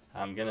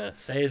 I'm gonna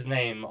say his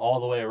name all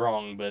the way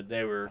wrong, but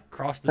they were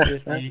across the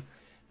 50.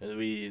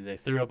 They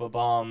threw up a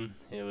bomb.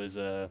 It was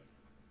I'm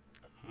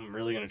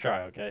really gonna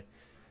try. Okay.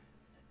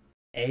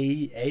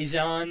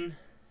 Ajan.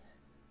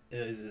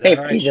 Is that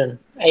It's right? Asian.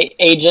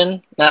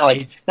 Asian. Not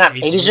Ajin?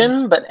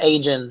 Asian, but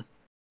Asian.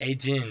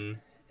 Ajin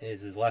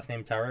is his last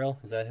name Tyrell?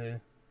 Is that who?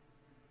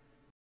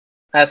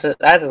 That's his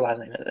last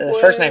name. His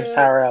first name is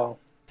Tyrell.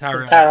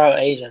 Tyrell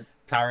Asian.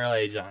 Tyrell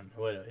Ajon.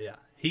 Yeah.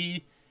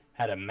 He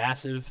had a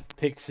massive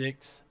pick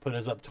six, put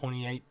us up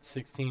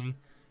 28-16.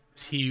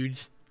 It's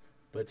huge,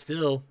 but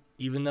still,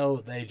 even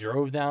though they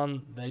drove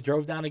down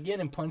again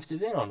and punched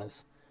it in on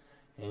us.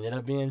 It ended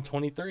up being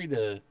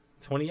 23-28.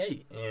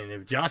 And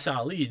if Josh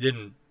Ali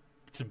didn't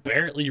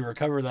barely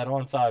recover that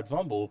onside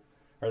fumble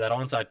or that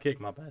onside kick,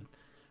 my bad.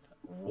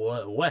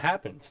 What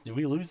happens? Do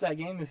we lose that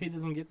game if he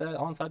doesn't get that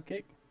onside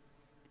kick?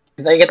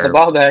 If they get the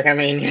ball back, I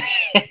mean,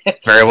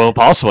 Very well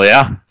possible,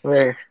 yeah.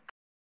 we're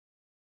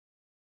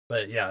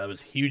But yeah, that was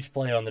a huge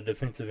play on the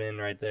defensive end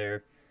right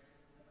there.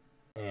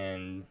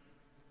 And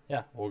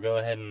yeah, we'll go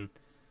ahead and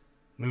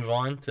move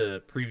on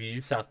to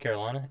preview South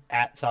Carolina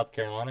at South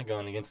Carolina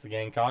going against the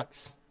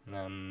Gamecocks.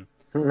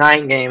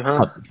 night game,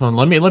 huh?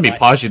 Let me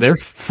pause you there.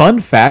 Fun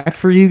fact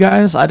for you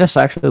guys: I just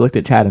actually looked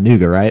at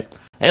Chattanooga. Right,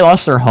 they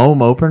lost their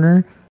home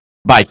opener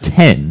by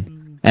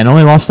 10 and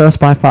only lost to us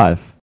by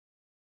 5.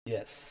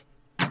 Yes,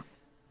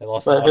 they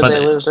lost. But to who'd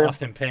they lose to?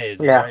 Austin Peay, is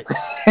that Yeah. right?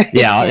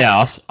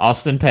 Yeah.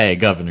 Austin Peay,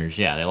 Governors.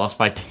 Yeah, they lost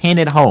by 10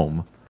 at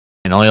home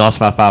and only lost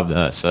by 5 to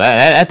us. So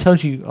that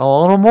tells you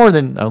a little more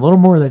than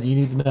you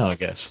need to know, I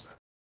guess,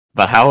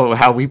 about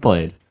how we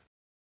played.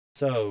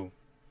 So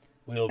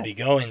we'll be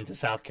going to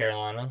South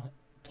Carolina,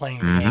 playing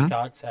the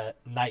Gamecocks at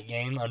night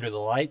game under the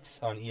lights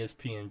on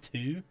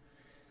ESPN2,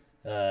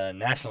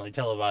 nationally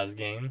televised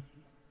game.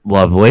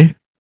 Lovely.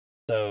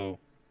 So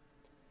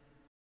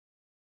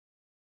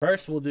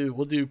first we'll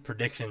do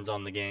predictions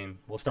on the game.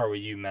 We'll start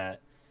with you,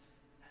 Matt.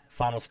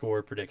 Final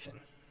score prediction.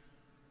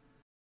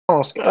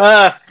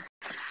 I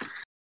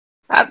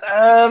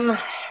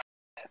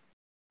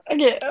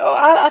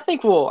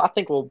think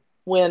we'll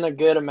win a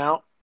good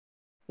amount.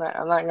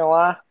 I'm not gonna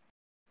lie.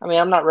 I mean,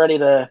 I'm not ready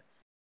to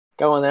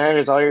go in there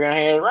because all you're gonna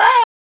hear is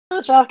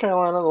 "Rah!" South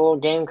Carolina, the little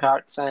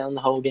Gamecock sound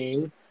the whole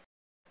game.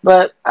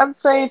 But I'd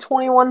say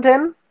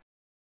 21-10.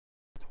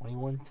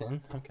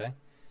 21-10. Okay.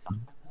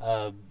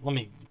 Let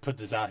me put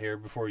this out here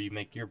before you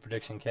make your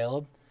prediction,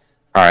 Caleb.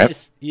 All right.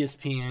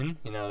 ESPN,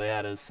 they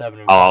had a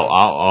 7-5.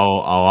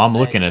 I'm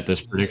looking at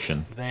this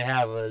prediction. They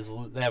have a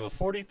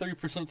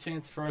 43%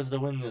 chance for us to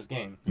win this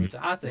game, which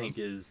I think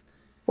is.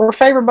 We're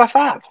favored by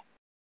 5.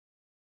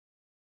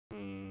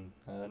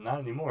 Not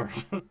anymore.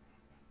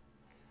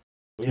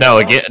 No,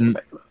 again,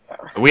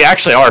 we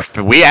actually are.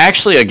 We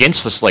actually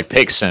against this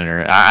pick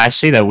center. I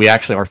see that we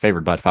actually are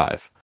favored by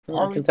 5.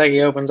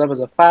 Kentucky opens up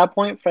as a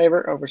 5-point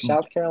favorite over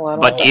South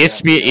Carolina. But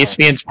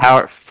ESPN's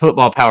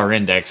football power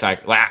index,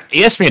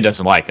 ESPN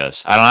doesn't like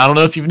us. I don't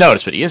know if you've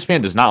noticed, but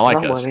ESPN does not like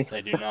us.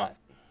 They do not.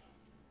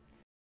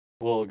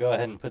 We'll go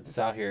ahead and put this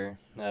out here.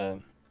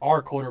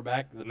 Our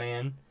quarterback, the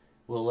man,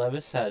 Will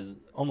Levis, has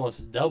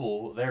almost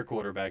double their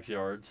quarterback's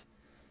yards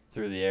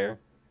through the air.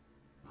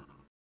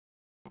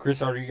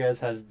 Chris Rodriguez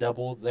has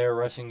double their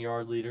rushing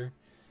yard leader.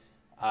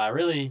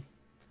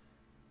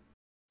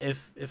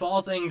 If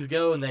all things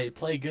go and they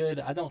play good,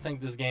 I don't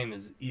think this game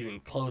is even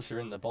closer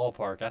in the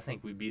ballpark. I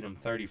think we beat them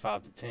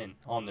 35-10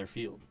 on their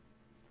field.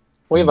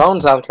 We've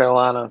owned South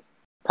Carolina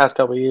past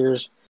couple of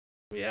years.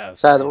 We have.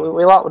 Sad.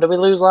 We lost. Did we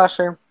lose last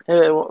year?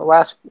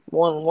 Last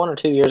one or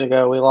 2 years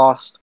ago, we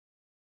lost.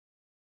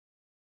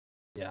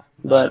 Yeah.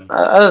 But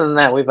other than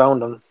that, we've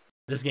owned them.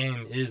 This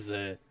game is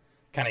a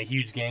kind of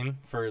huge game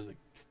for the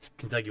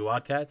Kentucky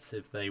Wildcats.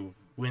 If they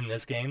win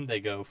this game,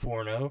 they go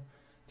 4-0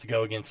 to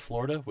go against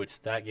Florida,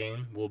 which that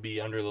game will be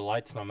under the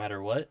lights no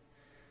matter what.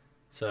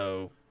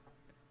 So,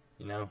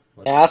 Yeah,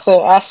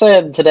 I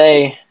said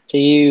today to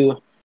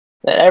you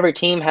that every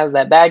team has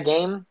that bad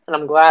game, and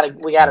I'm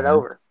glad we got it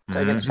over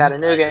against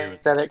Chattanooga.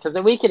 Because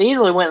we could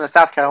easily win to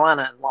South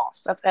Carolina and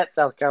lost. That's at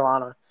South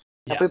Carolina.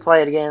 Yeah. If we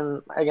play it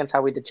again against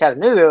how we did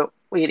Chattanooga,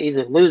 we could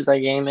easily lose that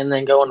game and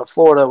then go into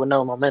Florida with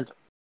no momentum.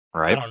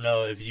 Right. I don't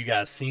know if you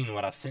guys seen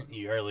what I sent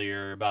you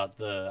earlier about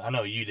I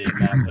know you did,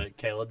 Matt, but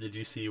Caleb, did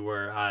you see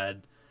where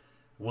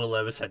Will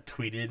Levis had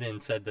tweeted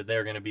and said that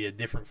they're going to be a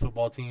different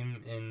football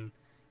team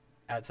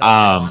at South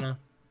Carolina?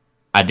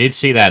 I did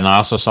see that, and I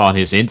also saw on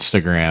his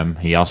Instagram,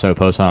 he also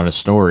posted on his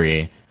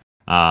story,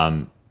 it's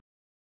a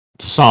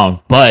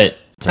song, but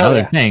it's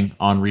another thing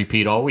on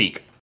repeat all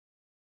week.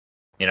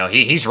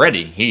 He's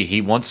ready. He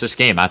wants this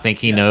game. I think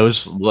he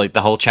knows,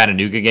 the whole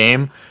Chattanooga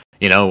game,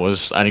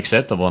 was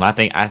unacceptable, and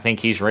I think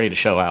he's ready to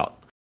show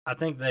out. I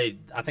think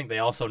they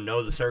also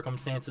know the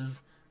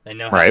circumstances. They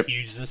know how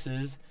huge this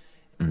is.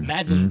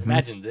 Imagine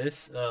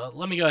this.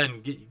 Let me go ahead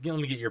and let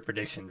me get your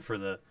prediction for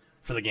the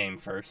game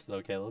first,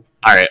 though, Caleb.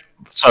 All right.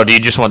 So, do you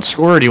just want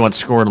score, or do you want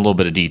score in a little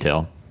bit of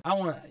detail?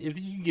 If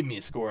you can give me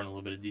a score in a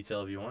little bit of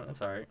detail, if you want,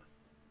 that's all right.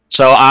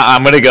 So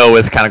I'm going to go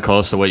with kind of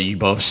close to what you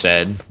both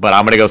said, but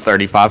I'm going to go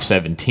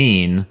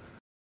 35-17.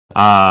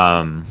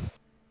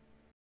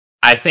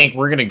 I think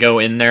we're going to go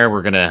in there.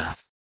 We're going to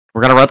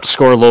up the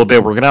score a little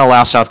bit. We're going to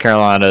allow South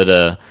Carolina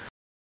to,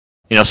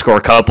 score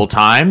a couple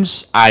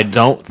times. I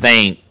don't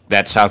think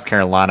that South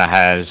Carolina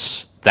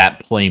has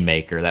that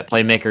playmaker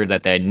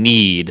that they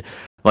need,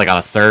 on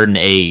a 3rd and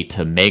 8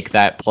 to make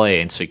that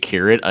play and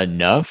secure it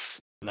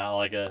enough. Not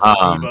like a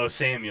Deebo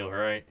Samuel,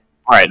 right?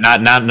 All right, they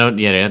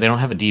don't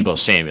have a Deebo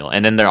Samuel,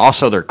 and then they're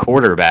also their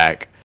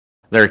quarterback,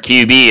 their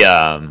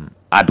QB.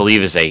 I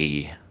believe is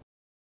a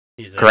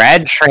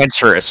grad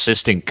transfer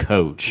assistant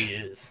coach. He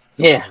is.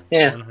 Yeah.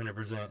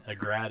 100% a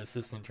grad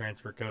assistant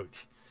transfer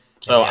coach.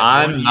 So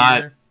I'm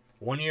not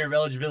 1 year of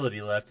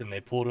eligibility left, and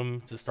they pulled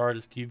him to start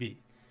as QB.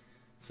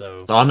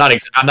 So I'm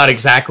not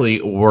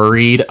exactly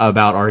worried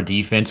about our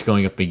defense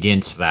going up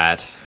against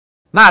that.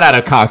 Not out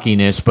of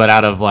cockiness, but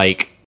out of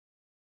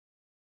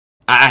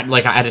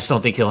I just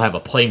don't think he'll have a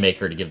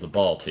playmaker to give the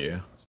ball to,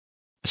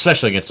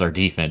 especially against our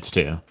defense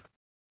too.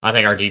 I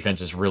think our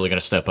defense is really going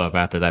to step up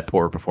after that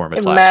poor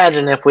performance.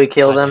 Imagine if we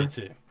kill them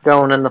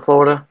going into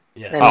Florida.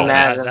 Yes.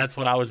 That's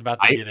what I was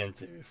about to get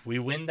into. If we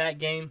win that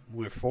game,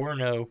 we're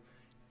 4-0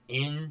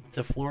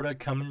 into Florida,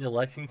 coming to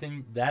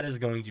Lexington. That is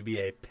going to be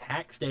a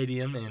packed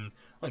stadium, and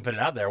let me put it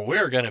out there: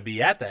 we're going to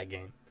be at that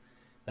game.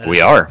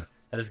 We are.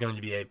 That is going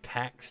to be a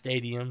packed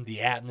stadium.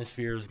 The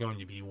atmosphere is going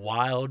to be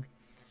wild.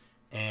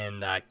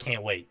 And I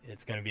can't wait.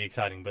 It's going to be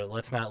exciting. But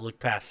let's not look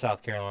past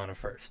South Carolina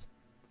first.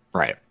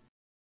 Right.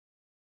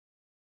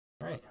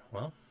 All right.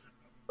 Well,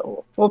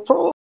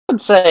 I would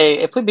say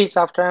if we beat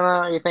South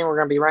Carolina, you think we're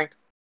going to be ranked?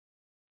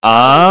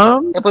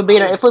 If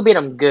we beat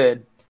them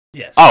good.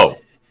 Yes. Oh,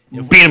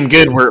 beat them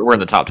good. We're in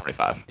the top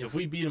 25. If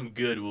we beat them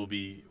good, we'll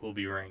be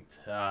ranked.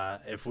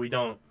 If we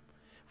don't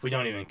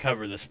even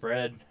cover the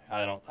spread,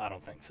 I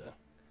don't think so.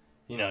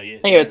 I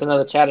think if it's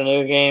another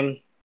Chattanooga game,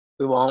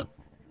 we won't.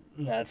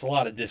 That's a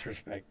lot of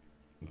disrespect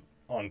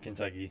on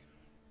Kentucky.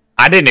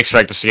 I didn't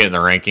expect to see it in the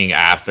ranking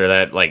after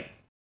that,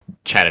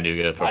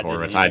 Chattanooga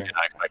performance. I did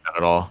not expect that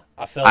at all.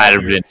 I'd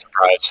have been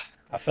surprised.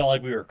 I felt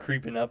like we were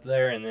creeping up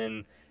there, and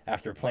then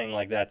after playing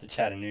like that to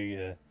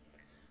Chattanooga,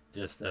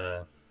 just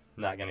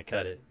not going to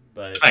cut it.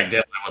 But I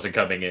definitely wasn't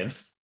coming in.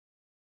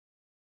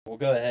 we'll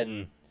go ahead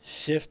and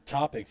shift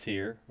topics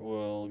here.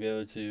 Well,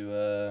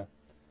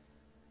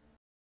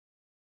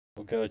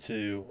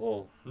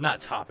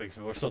 not topics,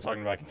 but we're still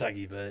talking about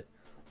Kentucky, but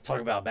we'll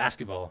talk about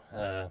basketball.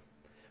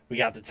 We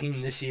got the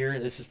team this year.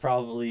 This is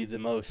probably the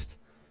most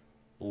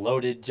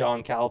loaded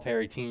John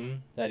Calipari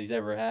team that he's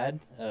ever had,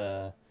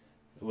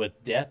 with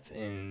depth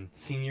and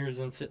seniors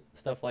and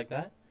stuff like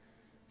that.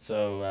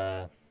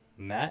 So,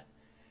 Matt,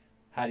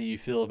 how do you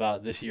feel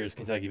about this year's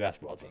Kentucky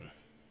basketball team?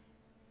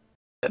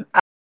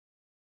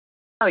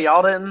 No,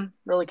 y'all didn't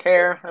really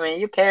care. I mean,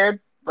 you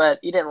cared,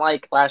 but you didn't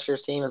like last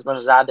year's team as much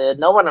as I did.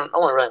 No one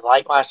really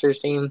liked last year's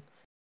team.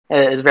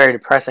 It was very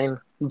depressing.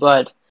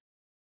 But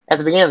at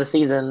the beginning of the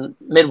season,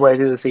 midway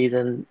through the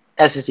season,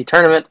 SEC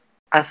tournament,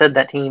 I said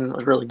that team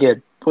was really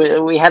good.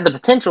 We had the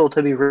potential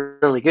to be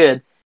really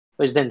good,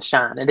 but it just didn't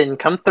shine. It didn't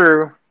come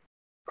through. Of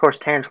course,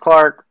 Terrence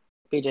Clark,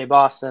 BJ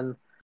Boston,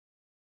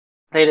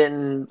 they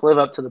didn't live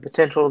up to the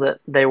potential that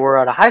they were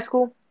out of high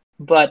school.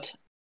 But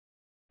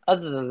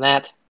other than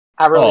that,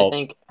 I really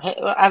think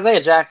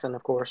Isaiah Jackson,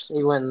 of course,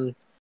 he went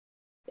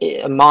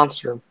a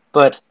monster.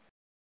 But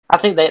I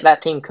think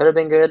that team could have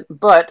been good.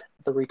 But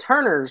the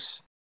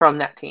returners from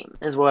that team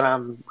is what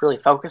I'm really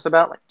focused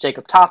about, like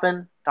Jacob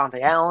Toppin,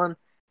 Dante Allen,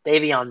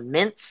 Davion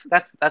Mintz.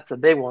 That's a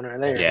big one right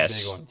there.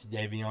 That's a big one.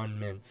 Davion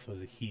Mintz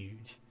was a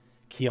huge.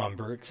 Keon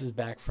Brooks is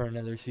back for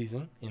another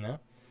season,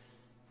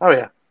 Oh,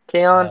 yeah.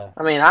 Keon,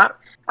 I mean,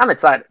 I'm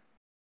excited.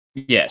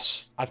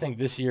 Yes. I think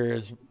this year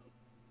is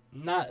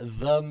not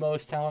the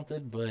most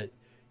talented, but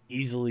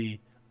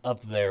easily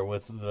up there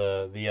with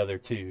the other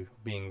two,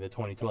 being the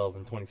 2012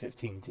 and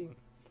 2015 team.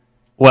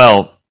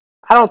 Well,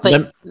 I don't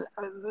think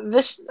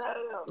this.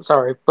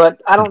 Sorry,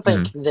 but I don't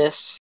think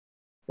this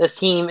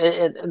team.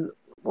 We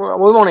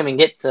won't even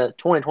get to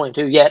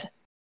 2022 yet,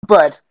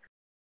 but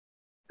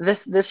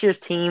this year's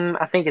team,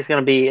 I think, is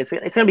going to be it's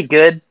going to be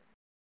good,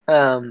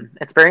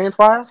 experience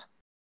wise,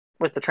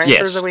 with the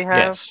transfers that we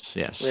have.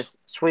 Yes. With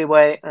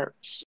Shweboy.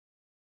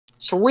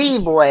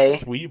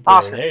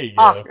 Oscar. There you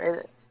go.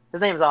 Oscar.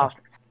 His name's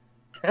Oscar.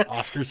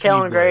 Oscar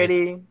Kellen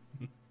Grady.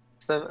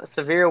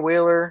 Severe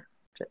Wheeler.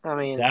 I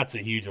mean, that's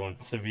a huge one.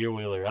 Severe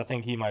Wheeler. I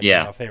think he might be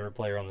my favorite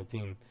player on the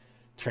team.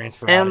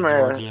 Transfer out him of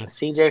or Georgia.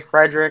 CJ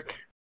Frederick.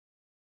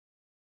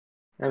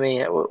 I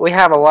mean, we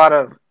have a lot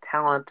of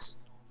talent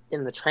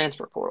in the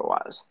transfer portal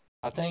wise.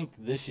 I think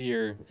this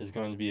year is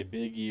going to be a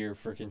big year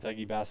for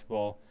Kentucky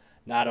basketball,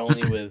 not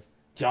only with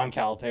John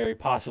Calipari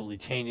possibly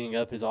changing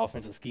up his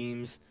offensive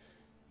schemes,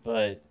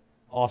 but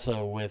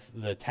also with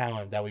the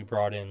talent that we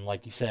brought in,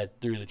 like you said,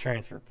 through the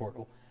transfer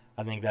portal.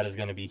 I think that is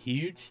going to be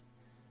huge,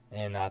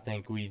 and I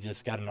think we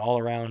just got an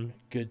all-around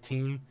good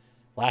team.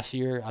 Last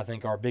year, I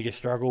think our biggest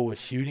struggle was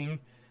shooting.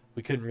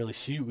 We couldn't really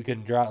shoot. We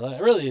couldn't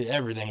drive. Really,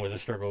 everything was a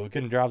struggle. We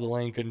couldn't drive the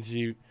lane, couldn't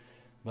shoot.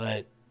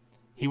 But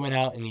he went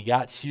out and he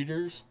got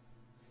shooters.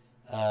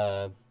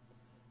 I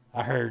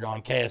heard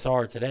on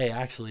KSR today,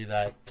 actually,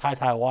 that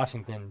Ty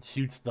Washington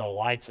shoots the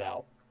lights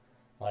out.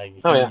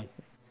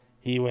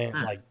 He went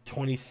like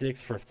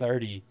 26 for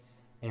 30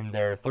 in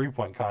their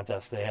three-point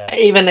contest they had.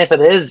 Even if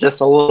it is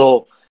just a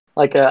little,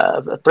 like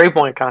a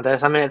three-point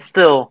contest, I mean, it's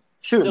still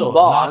shooting the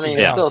ball. I mean,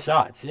 it's still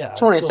shots. Yeah,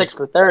 26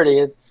 for 30.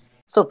 It's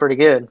still pretty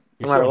good,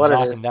 no matter what it is.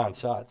 Knocking down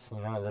shots,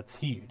 that's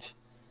huge.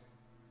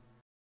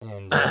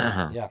 And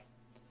yeah,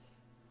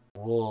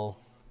 well,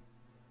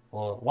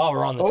 while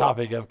we're on the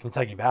topic of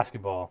Kentucky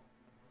basketball,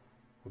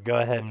 we'll go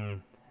ahead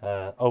and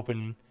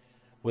open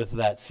with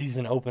that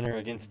season opener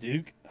against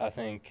Duke. I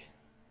think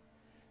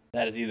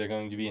that is either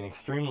going to be an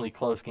extremely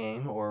close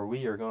game, or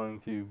we are going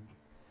to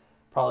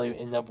probably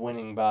end up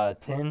winning by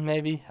 10,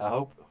 maybe. I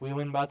hope we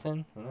win by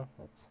 10.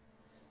 That's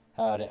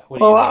what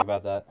do you think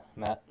about that,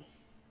 Matt?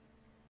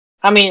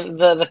 I mean,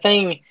 the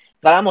thing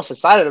that I'm most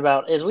excited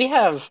about is we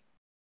have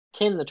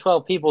 10 to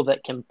 12 people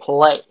that can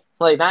play.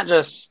 Like, not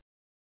just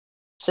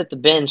sit the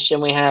bench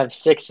and we have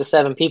 6 to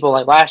 7 people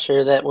like last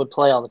year that would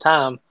play all the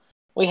time.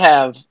 We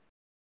have,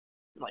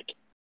 like,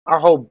 our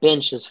whole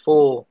bench is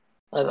full.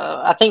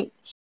 I think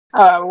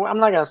I'm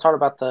not going to start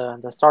about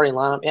the starting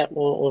lineup yet.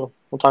 We'll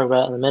talk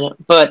about it in a minute.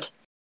 But,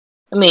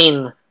 I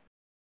mean,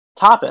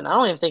 Toppin, I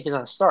don't even think he's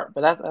going to start,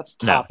 but that's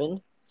Toppin.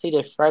 No.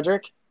 CJ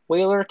Frederick,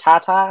 Wheeler,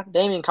 Ty,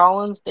 Damian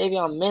Collins,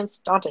 Davion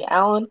Mintz, Dante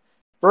Allen,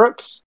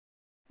 Brooks.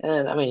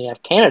 And, I mean, you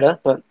have Canada,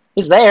 but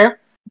he's there.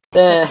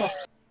 Then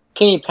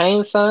Kenny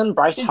Payne's son,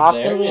 Bryce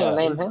Hopkins. We didn't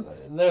name him.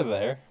 They're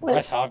there.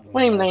 Bryce Hopkins.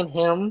 We didn't name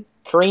him.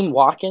 Kareem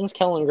Watkins,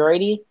 Kellen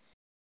Grady.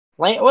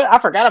 I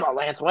forgot about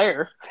Lance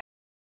Ware.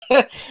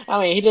 I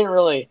mean, he didn't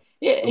really.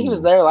 Yeah, he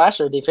was there last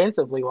year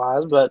defensively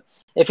wise, but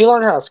if he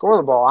learned how to score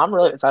the ball, I'm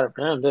really excited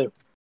for him too.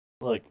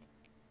 Look,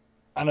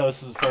 I know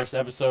this is the first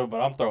episode,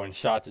 but I'm throwing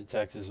shots at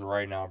Texas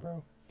right now,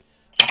 bro.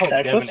 I hope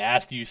Devin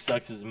Askew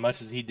sucks as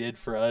much as he did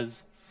for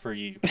us, for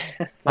you.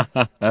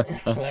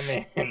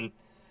 I mean,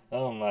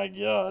 oh my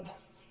God.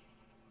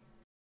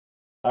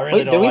 I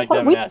really don't like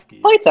Devin Askew.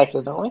 We play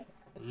Texas, don't we?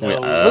 No, we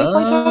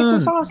play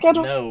Texas on our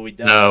schedule. No, we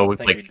don't. No,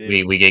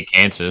 we get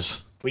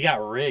Kansas. We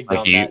got rigged Like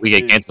on that. we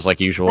get too. Kansas like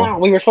usual. No,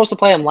 we were supposed to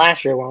play them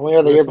last year when we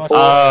were the We were year supposed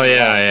before. to- Oh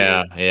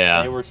They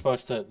yeah. were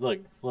supposed to look.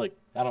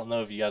 I don't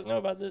know if you guys know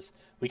about this.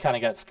 We kind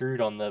of got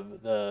screwed on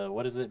the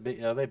what is it?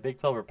 Are they Big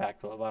 12 or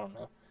Pac-12? I don't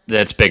know.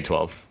 That's Big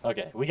 12.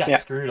 Okay, we got Yeah.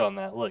 screwed on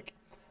that. Look,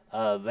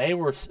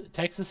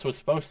 Texas was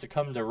supposed to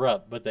come to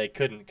Rupp, but they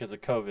couldn't because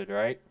of COVID,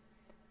 right?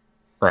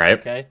 Right.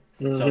 Okay,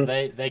 so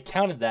Mhm. they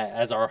counted that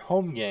as our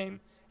home game,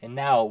 and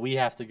now we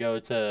have to go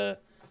to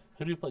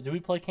who do we play? Do we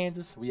play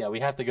Kansas? Yeah, we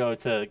have to go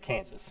to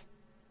Kansas.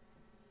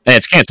 And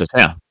it's Kansas,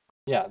 yeah.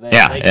 Yeah,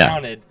 Yeah, they yeah.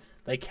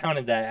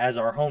 counted that as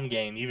our home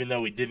game, even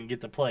though we didn't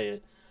get to play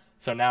it.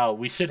 So now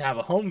we should have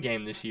a home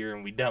game this year,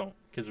 and we don't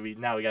because we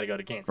got to go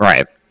to Kansas.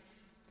 Right.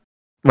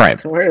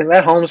 Right.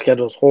 That home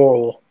schedule is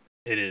horrible.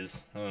 It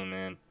is. Oh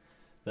man,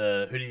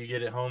 who do you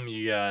get at home?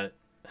 You got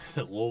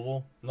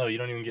Louisville. No, you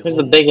don't even get. Who's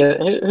the Louisville.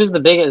 biggest? Who's the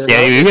biggest?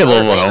 Yeah, you get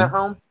Louisville at at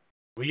home.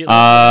 We get.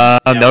 Yeah,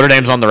 Notre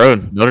Dame's on the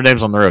road. Notre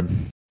Dame's on the road.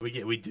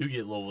 We do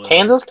get Louisville.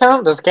 Kansas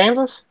count? Does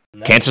Kansas?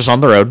 No, Kansas on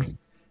the road.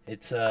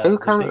 It's Who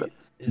comes?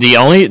 The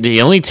only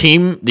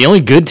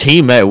good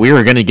team that we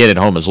were going to get at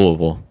home is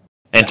Louisville.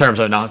 In terms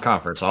of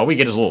non-conference, all we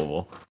get is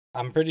Louisville.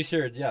 I'm pretty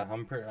sure it's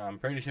I'm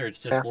pretty sure it's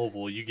just Yeah.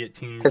 Louisville. You get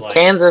teams Because like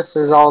Kansas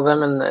is all of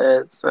them, and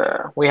it's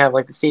we have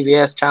like the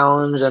CBS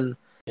challenge, and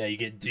you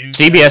get Duke.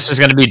 CBS is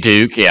going to be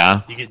Duke,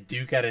 yeah. You get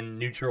Duke at a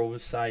neutral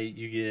site.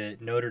 You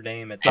get Notre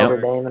Dame at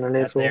Notre their, Dame and a at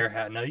neutral.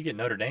 their no, you get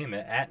Notre Dame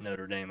at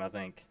Notre Dame, I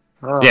think,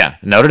 Oh. Yeah,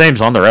 Notre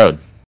Dame's on the road.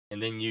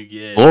 and then you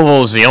get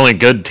Louisville's the only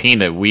good team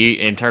that we,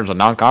 in terms of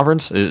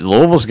non-conference,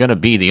 Louisville's going to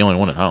be the only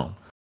one at home.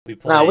 we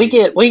play. No, we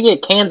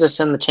get Kansas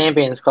in the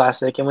Champions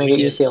Classic, and we get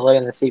UCLA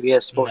in the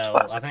CBS Sports no,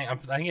 Classic. I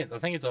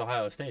think it's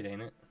Ohio State,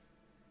 ain't it?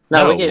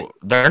 No, we get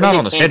they're we not get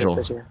on the Kansas schedule.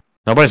 this year.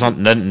 Nobody's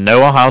on.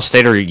 No Ohio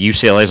State or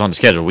UCLA's on the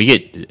schedule. We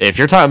get, if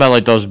you're talking about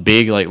like those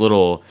big like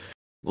little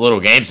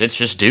games, it's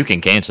just Duke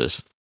and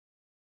Kansas.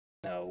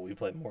 No, we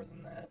play more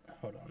than that.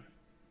 Hold on.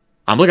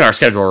 I'm looking at our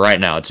schedule right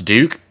now. It's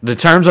Duke. The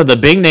terms of the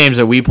big names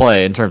that we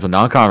play in terms of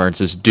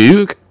non-conference is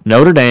Duke,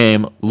 Notre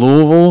Dame,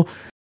 Louisville,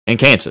 and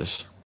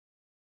Kansas.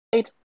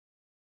 I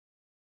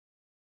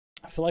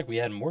feel like we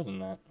had more than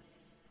that.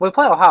 We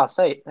play Ohio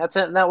State. That's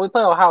it. No, we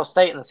play Ohio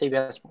State in the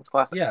CBS Sports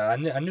Classic. Yeah,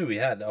 I knew we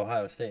had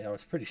Ohio State. I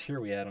was pretty sure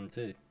we had them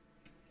too.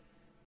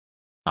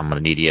 I'm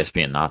gonna need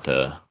ESPN not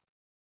to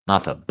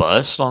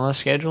bust on the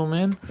schedule,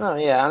 man. Oh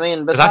yeah, I mean,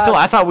 Because besides,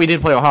 I thought we did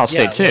play Ohio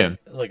State too.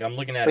 Look, I'm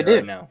looking at We it do.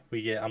 right now.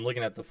 I'm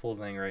looking at the full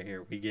thing right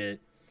here. We get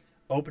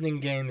opening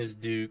game is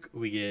Duke.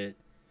 We get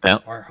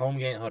Yep. our home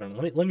game. Hold on,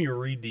 let me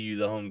read to you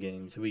the home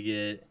games. We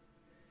get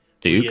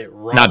Duke,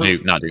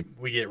 Robert, not Duke.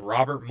 We get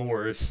Robert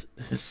Morris.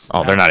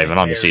 Oh, they're not even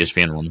on the There,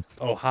 CSPN one.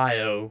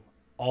 Ohio,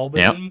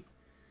 Albany.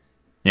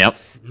 Yep.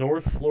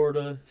 North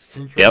Florida,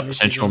 Central Yep. Michigan,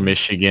 Central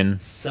Michigan.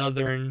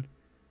 Southern.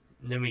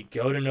 Then we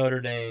go to Notre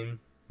Dame.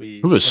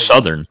 Who is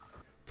Southern?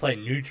 Play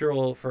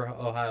neutral for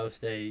Ohio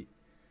State.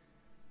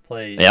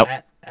 Play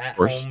Yep, at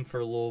course. home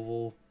for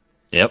Louisville.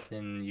 Yep.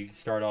 Then you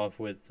start off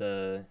with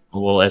A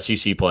little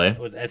SEC play.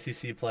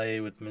 SEC play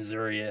with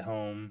Missouri at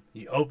home.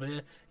 You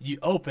open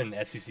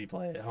SEC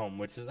play at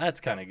home, that's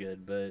kind of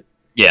good. But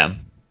Yeah.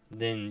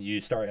 then you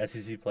start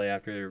SEC play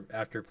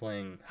after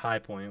playing High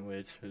Point,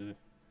 which.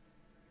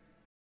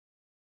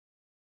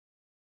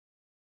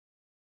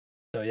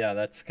 So yeah,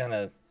 that's kind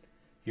of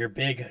your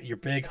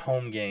big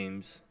home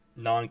games,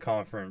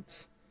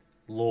 non-conference,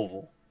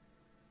 Louisville.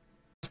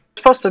 it's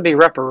supposed to be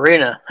Rep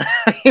Arena.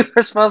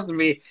 We're supposed to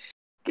be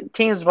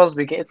teams supposed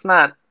to be. It's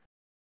not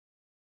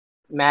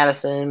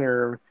Madison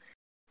or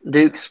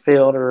Duke's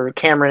Field or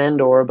Cameron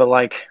Indoor, but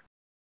like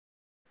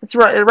it's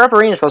Rep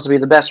Arena is supposed to be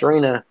the best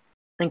arena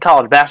in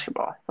college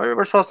basketball.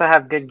 We're supposed to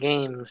have good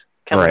games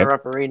coming to Right.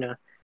 Rep Arena,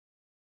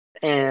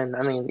 and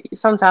I mean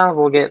sometimes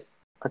we'll get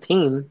a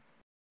team,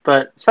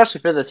 but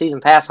especially for the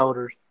season pass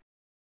holders,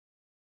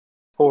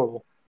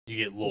 horrible. You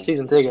get The Louisville.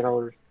 season ticket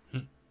holders.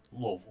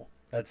 Louisville.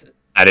 That's it.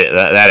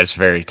 That is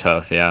very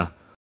tough. Yeah.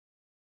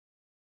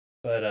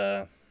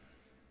 But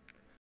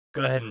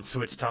go ahead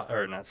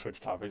and not switch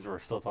topics. We're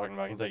still talking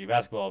about Kentucky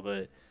basketball,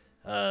 but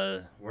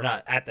we're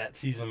not at that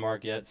season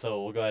mark yet,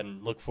 so we'll go ahead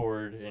and look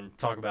forward and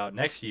talk about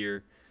next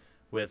year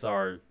with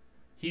our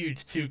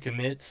huge 2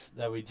 commits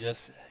that we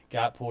just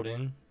got pulled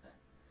in.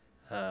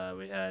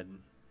 We had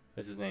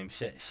what's his name?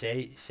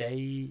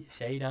 Shaden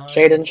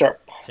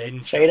Sharp.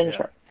 Shaden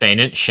Sharp.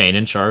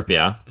 Shannon Sharp.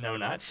 Yeah. No,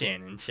 not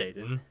Shannon.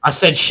 Shaden. I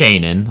said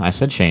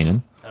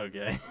Shannon.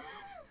 Okay.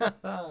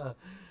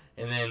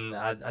 And then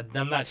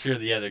I'm not sure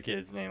the other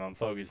kid's name. I'm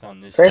focused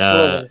on this. Chris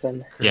Uh,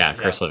 Livingston.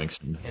 Chris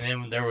Livingston. And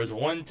then there was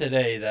one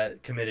today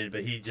that committed,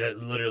 but he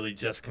literally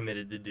just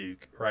committed to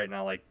Duke right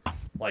now, like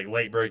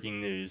late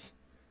breaking news,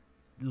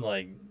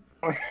 like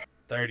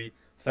 30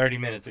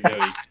 minutes ago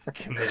he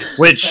committed.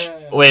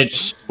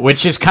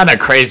 Which is kind of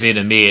crazy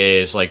to me.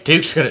 Is like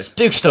Duke's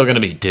still gonna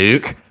be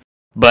Duke,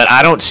 but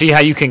I don't see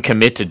how you can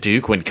commit to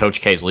Duke when Coach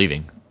K's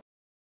leaving.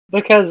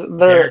 Because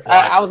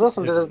I was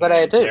listening to this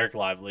today too. Derek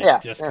Lively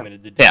just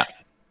committed to Duke.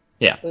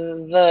 Yeah.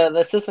 The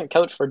assistant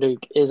coach for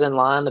Duke is in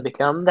line to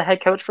become the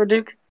head coach for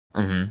Duke,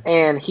 Mm-hmm.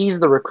 and he's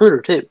the recruiter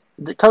too.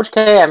 Coach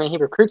K, I mean, he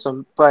recruits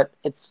them, but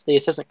it's the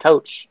assistant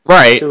coach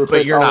Right, who but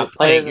recruits you're all not these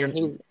players, playing.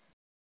 and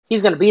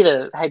he's going to be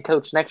the head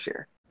coach next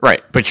year.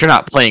 Right, but you're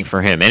not playing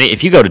for him. And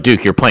if you go to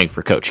Duke, you're playing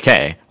for Coach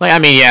K. Like, I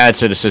mean, yeah,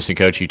 it's an assistant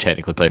coach. You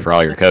technically play for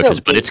all your It's still coaches,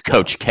 but Duke, it's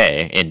Coach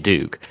K in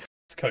Duke.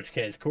 It's Coach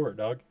K's court,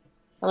 dog.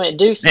 I mean,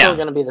 Duke's still Yeah.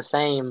 going to be the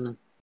same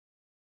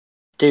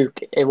Duke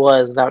it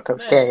was without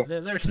Coach K.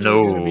 They're still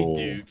No. going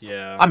to be Duke,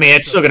 yeah. I mean,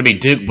 it's still going to be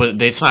Duke,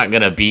 but it's not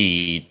going to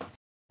be.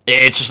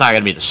 It's just not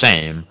going to be the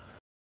same.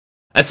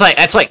 That's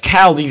like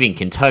Cal leaving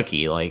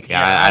Kentucky. Like,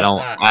 Yeah, I don't.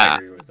 I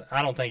agree with that.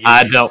 I don't think I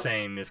it'd be don't- the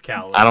same if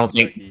Cal. I don't left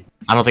think- Kentucky.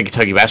 I don't think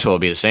Kentucky basketball will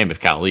be the same if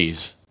Cal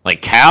leaves.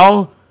 Like,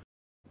 Cal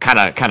kind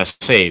of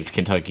saved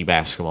Kentucky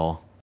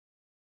basketball.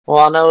 Well,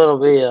 I know it'll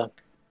be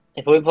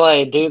if we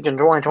play Duke in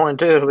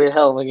 2022, it'll be a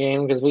hell of a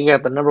game because we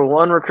got the number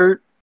 1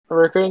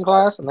 recruiting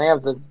class, and they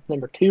have the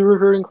number 2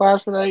 recruiting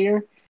class for that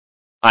year.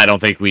 I don't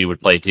think we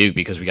would play Duke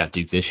because we got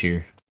Duke this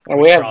year.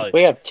 And Probably-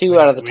 we have 2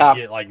 out of the We'd top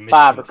get, like,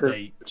 5 Michigan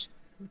recruits. State.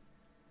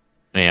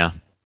 Yeah,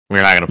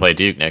 we're not going to play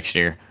Duke next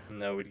year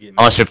No, we'd get.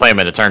 unless we play them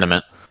in the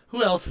tournament.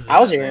 Who else is? I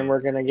was in that hearing thing?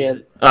 we're gonna Is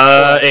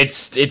get.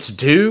 it- It's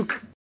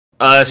Duke,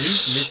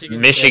 us,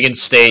 Michigan Michigan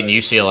State, State, and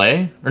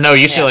UCLA. Or no,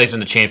 UCLA's in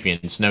the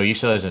champions. No,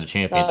 UCLA's in the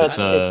champions. No, it's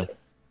it's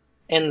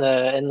in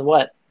the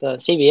what? The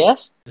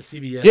CBS? the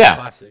CBS Yeah.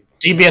 Classic.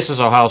 CBS is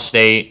Ohio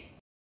State,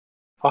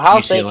 Ohio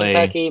State, UCLA.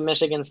 Kentucky,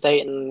 Michigan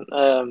State,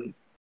 and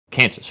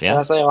Kansas. did I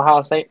Yeah, say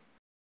Ohio State?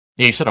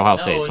 yeah. You said Ohio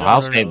State. It's Ohio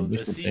State, and The,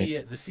 Michigan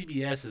State. the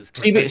CBS is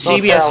CBS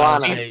North Carolina.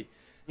 State.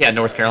 Yeah,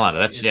 North Carolina.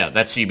 It's-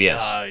 That's CBS.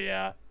 Oh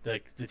yeah.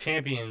 The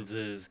champions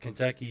is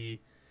Kentucky,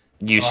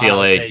 UCLA,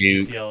 Ohio State,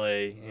 Duke.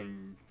 UCLA,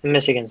 and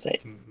Michigan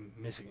State.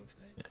 Michigan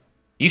State.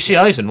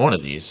 UCLA's in one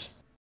of these.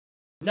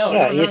 No,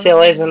 Yeah, no, no,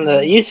 UCLA's no, in no,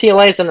 the no.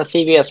 UCLA's in the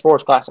CBS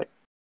Sports Classic.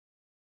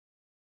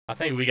 I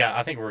think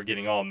we're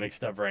getting all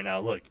mixed up right now.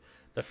 Look,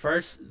 the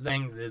first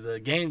thing, the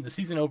game, the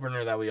season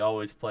opener that we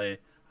always play.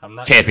 I'm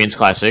not Champions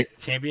Classic.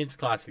 Champions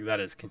Classic. That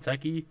is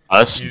Kentucky,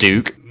 Us,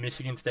 Duke.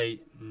 Michigan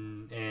State,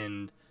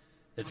 and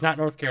it's not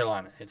North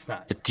Carolina. It's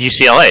not. It's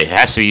UCLA. It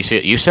has to be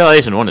UCLA.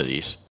 UCLA's in one of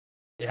these.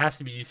 It has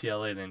to be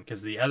UCLA then,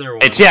 because the other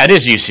one. It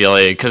is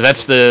UCLA because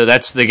that's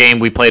the game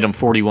we played them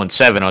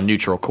 41-7 on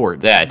neutral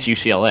court. Yeah, it's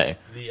UCLA.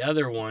 The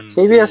other one.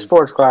 CBS is-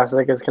 Sports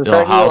Classic is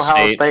Kentucky, Ohio Ohio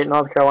State, State,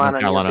 North Carolina,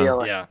 and North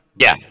Carolina. UCLA.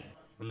 Yeah. Yeah.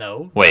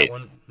 No. Wait, that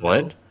one, no.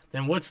 what?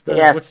 Then what's the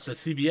Yes.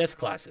 CBS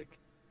Classic?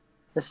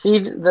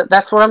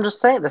 That's what I'm just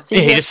saying. The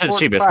CBS Yeah, he just said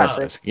Sports CBS Classic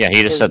Classic. Yeah,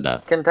 he just is said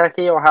that.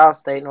 Kentucky, Ohio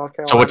State, North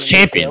Carolina. So what's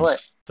and UCLA.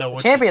 champions? So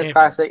what's Champions the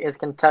champion? Classic is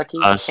Kentucky,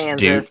 Us,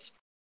 Kansas.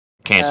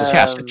 Kansas.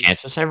 Yeah, I said Um,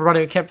 Kansas.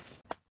 Everybody kept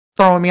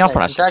throwing me off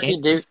when I said Kentucky,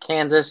 Kansas. Duke,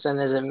 Kansas,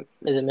 and is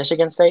it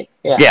Michigan State?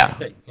 Yeah. Yeah.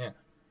 Yeah.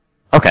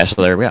 Okay,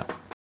 so there we go.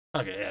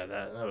 Okay, yeah,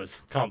 that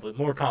was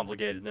more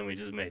complicated than we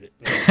just made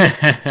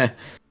it.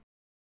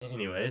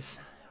 Anyways,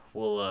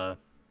 we'll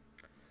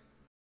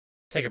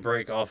take a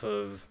break off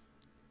of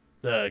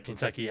the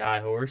Kentucky High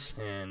Horse,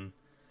 and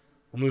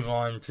we'll move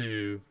on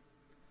to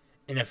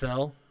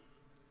NFL.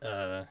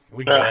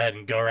 We can go ahead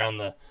and go around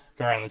the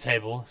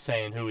table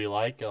saying who we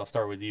like. I'll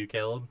start with you,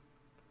 Caleb.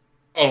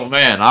 Oh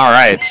man! All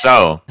right,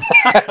 so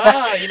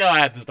You know I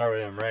had to start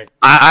with him, right?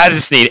 I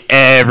just need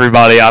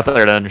everybody out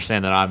there to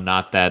understand that I'm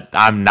not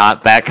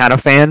that kind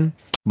of fan,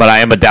 but I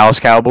am a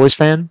Dallas Cowboys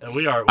fan.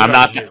 We are. I'm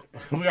not-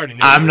 We already knew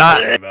I'm what not-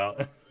 we were talking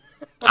about.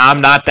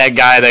 I'm not that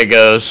guy that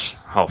goes,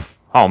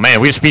 oh man,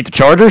 we just beat the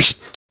Chargers.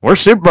 We're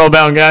Super Bowl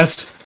bound,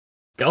 guys.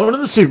 Going to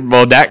the Super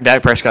Bowl.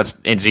 Dak Prescott's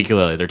and Ezekiel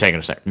Elliott. They're taking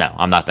a second. No,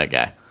 I'm not that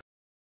guy.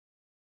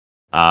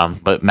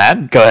 But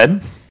Matt, go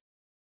ahead.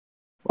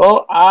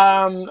 Well,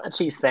 I'm a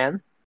Chiefs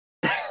fan.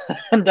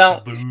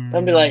 don't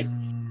be like,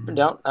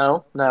 no.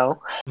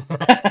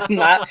 I'm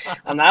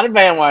not a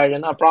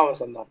bandwagon. I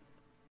promise I'm not.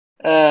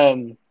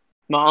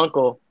 My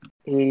uncle,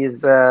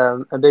 he's a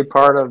big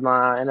part of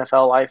my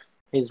NFL life.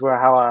 He's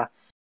how I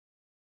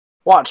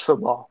watch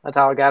football. That's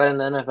how I got into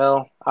the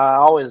NFL. I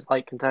always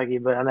liked Kentucky,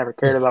 but I never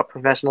cared about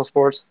professional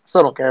sports.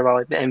 Still don't care about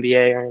like the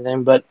NBA or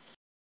anything. But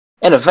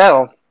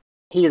NFL,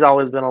 he's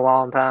always been a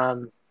long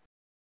time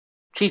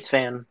Chiefs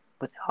fan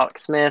with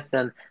Alex Smith,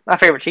 and my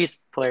favorite Chiefs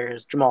player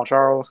is Jamal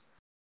Charles.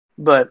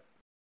 But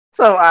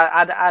so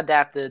I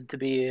adapted to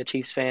be a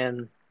Chiefs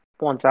fan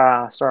once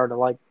I started to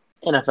like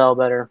NFL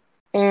better,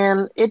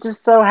 and it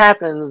just so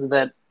happens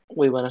that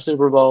we win a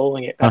Super Bowl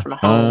and get Patrick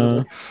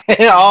Mahomes,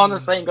 all in the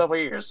same couple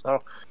of years.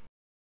 So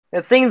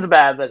it seems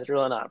bad, but it's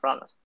really not. I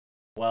promise.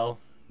 Well,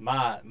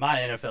 my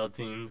NFL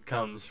team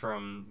comes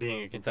from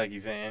being a Kentucky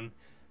fan.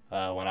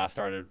 When I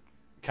started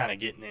kind of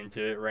getting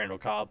into it, Randall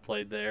Cobb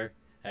played there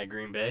at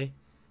Green Bay,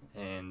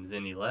 and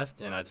then he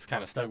left, and I just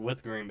kind of stuck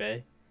with Green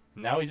Bay.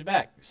 Now he's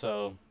back,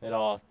 so it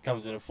all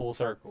comes in a full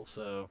circle.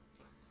 So,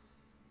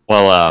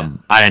 Well,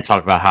 I didn't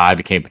talk about how I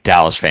became a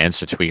Dallas fan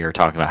since we were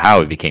talking about how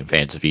we became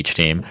fans of each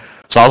team.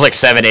 So I was like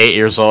 7, 8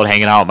 years old,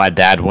 hanging out with my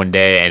dad one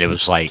day, and it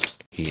was like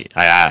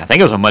I think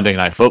it was a Monday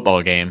Night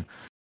Football game,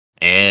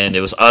 and it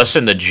was us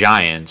and the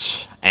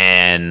Giants.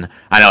 And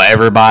I know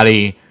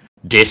everybody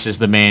disses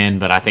the man,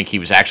 but I think he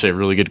was actually a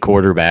really good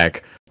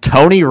quarterback.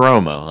 Tony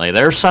Romo. Like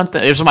there's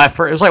something. It was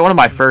like one of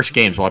my first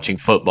games watching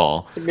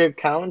football. It's a good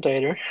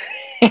commentator.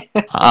 He's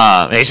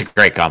a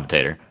great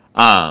commentator.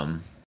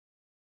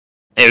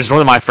 It was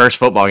one of my first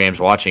football games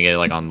watching it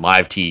like on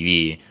live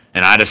TV,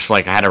 and I just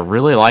I had a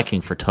really liking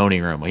for Tony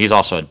Romo. He's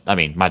also,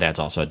 my dad's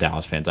also a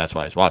Dallas fan. That's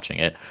why I was watching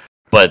it.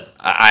 But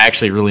I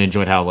actually really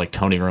enjoyed how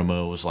Tony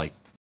Romo was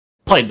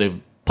played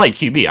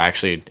QB. I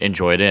actually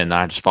enjoyed it, and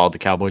I just followed the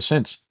Cowboys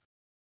since.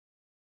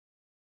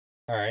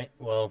 All right.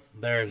 Well,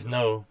 there's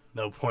no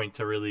point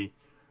to really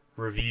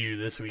review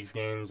this week's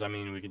games. I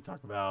mean, we can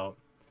talk about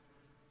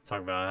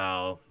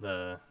how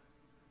the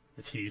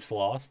Chiefs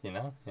lost.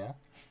 Yeah.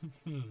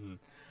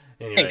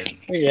 Anyways,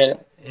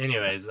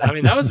 anyways, I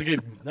mean that was a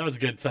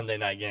good Sunday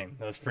night game.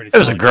 That was pretty. It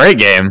was a great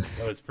game.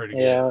 That was pretty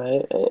good. Yeah,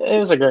 it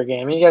was a great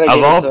game. You got to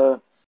give it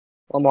to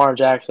Lamar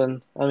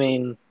Jackson. I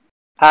mean,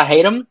 I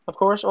hate him, of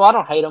course. Well, I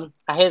don't hate him.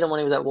 I hated him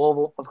when he was at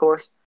Louisville, of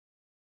course.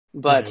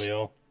 But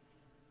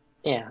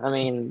yeah, I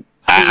mean,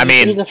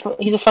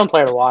 he's a fun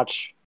player to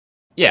watch.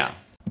 Yeah.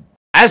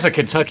 As a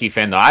Kentucky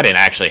fan, though, I didn't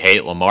actually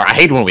hate Lamar. I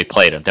hated when we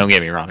played him. Don't get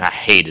me wrong. I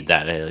hated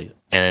that. And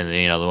then,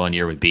 the 1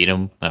 year we beat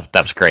him, that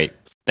was great.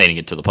 They didn't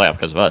get to the playoff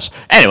because of us.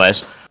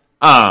 Anyways,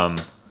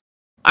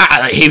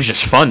 he was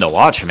just fun to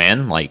watch,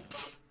 man.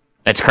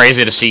 It's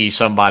crazy to see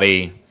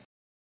somebody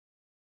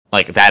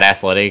that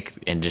athletic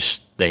and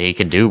just that he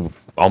can do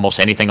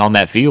almost anything on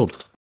that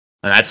field.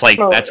 And that's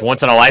that's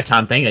once in a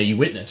lifetime thing that you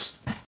witness.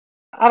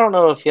 I don't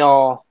know if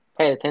y'all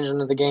paid attention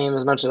to the game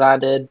as much as I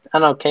did. I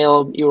know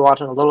Caleb, you were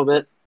watching a little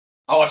bit.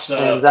 I watched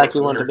the Zach,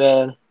 you went to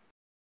bed.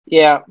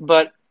 Yeah,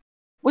 but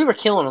we were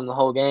killing them the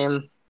whole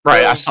game.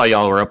 Right, I saw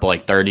y'all were up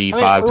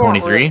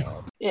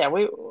 35-23. Yeah,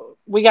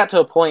 we got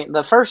to a point.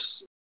 The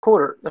first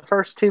quarter, the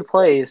first two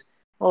plays,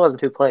 well, it wasn't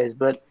two plays,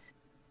 but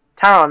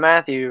Tyrann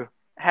Mathieu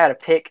had a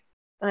pick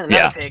and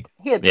another pick.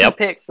 He had two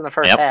picks in the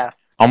first half.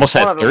 Almost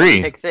had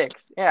three. Pick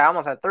six. Yeah,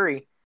 almost had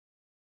three.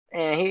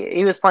 And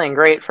he was playing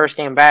great first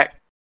game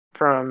back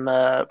from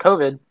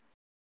COVID.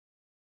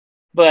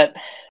 But,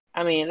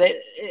 I mean,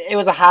 it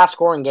was a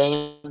high-scoring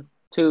game.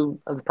 Two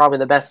of probably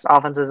the best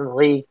offenses in the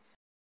league.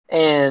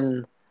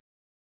 And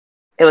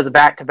it was a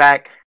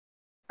back-to-back,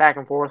 back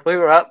and forth. We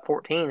were up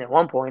 14 at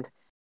one point,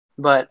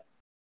 but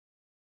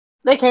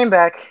they came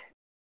back,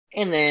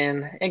 and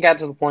then it got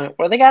to the point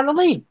where they got in the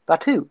lead by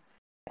 2,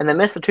 and they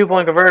missed the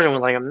 2-point conversion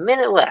with a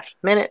minute left,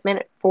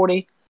 minute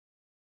 40.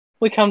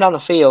 We come down the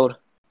field.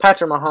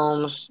 Patrick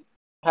Mahomes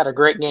had a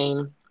great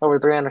game, over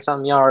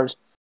 300-something yards,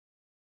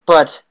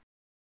 but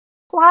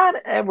Clyde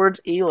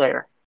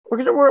Edwards-Helaire,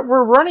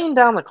 we're running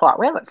down the clock.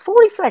 We have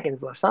 40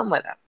 seconds left, something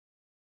like that,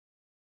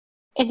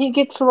 and he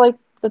gets to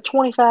the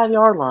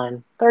 25-yard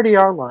line,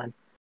 30-yard line.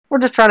 We're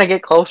just trying to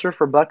get closer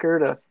for Butker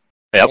to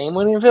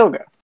game-winning field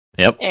goal.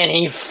 Yep. And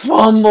he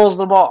fumbles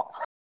the ball.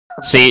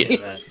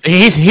 See,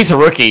 he's a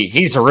rookie.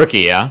 He's a rookie,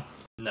 yeah?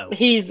 No.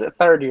 He's a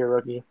third-year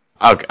rookie.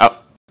 Okay,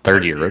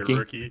 third-year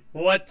rookie?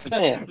 What?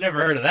 Yeah.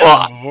 Never heard of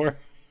that before.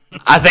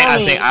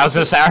 I was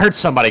gonna say I heard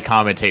somebody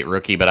commentate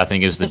rookie, but I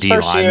think it was the D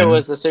lineman. His first year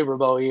was the Super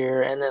Bowl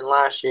year, and then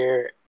last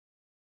year,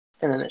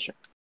 and then this year.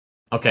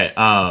 Okay,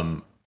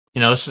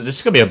 this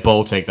is going to be a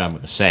bold take that I'm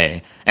going to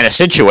say. In a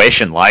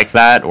situation like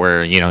that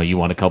where, you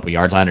want a couple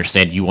yards, I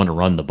understand you want to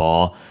run the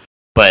ball.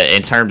 But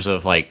in terms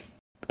of,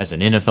 as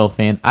an NFL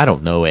fan, I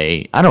don't know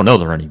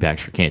the running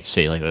backs for Kansas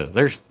City.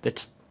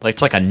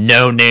 It's like a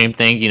no-name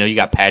thing. You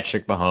got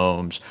Patrick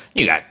Mahomes.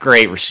 You got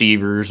great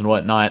receivers and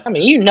whatnot. I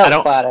mean,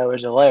 Clyde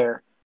Edwards-Helaire.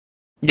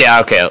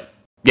 Yeah, okay.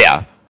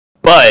 Yeah.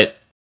 But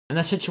in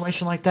a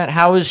situation like that,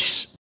 how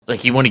is...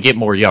 you want to get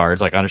more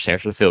yards, I understand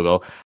after the field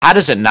goal. How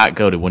does it not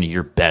go to one of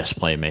your best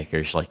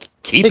playmakers?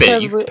 Keep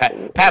because it.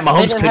 Pat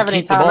Mahomes could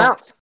keep the ball.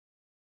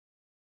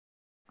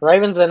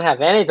 Ravens didn't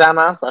have any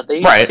timeouts left. They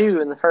used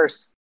 2 in the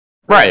first,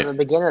 in the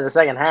beginning of the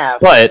second half.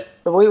 But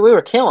we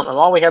were killing them.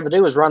 All we had to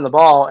do was run the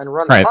ball and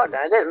run the clock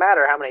down. It didn't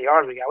matter how many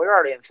yards we got. We were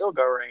already in field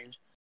goal range.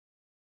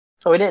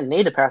 So we didn't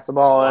need to pass the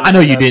ball. I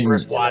know you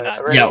didn't. Why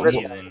not?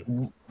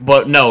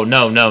 But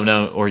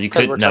no. Or you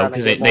couldn't. No,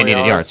 because they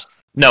needed yards.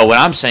 No, what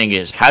I'm saying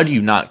is, how do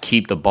you not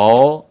keep the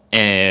ball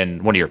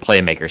in one of your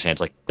playmakers'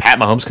 hands? Pat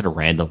Mahomes could have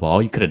ran the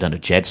ball. You could have done a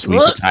jet sweep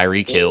with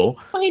Tyreek Hill.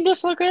 He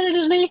dislocated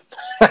his knee.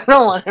 I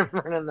don't want him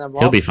running that ball.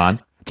 He'll be fine.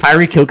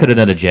 Tyreek Hill could have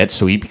done a jet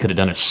sweep. He could have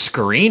done a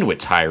screen with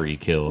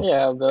Tyreek Hill.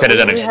 Yeah, but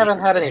we haven't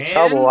had any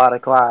trouble out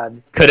of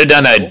Clyde. Could have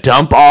done a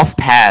dump-off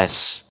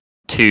pass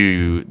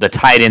to the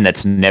tight end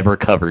that's never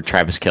covered,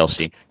 Travis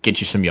Kelce.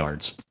 Get you some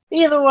yards.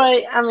 Either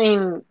way, I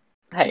mean,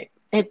 hey,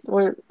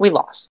 we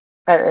lost.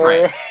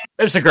 Right.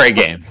 It was a great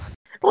game.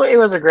 Well, it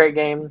was a great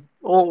game.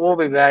 We'll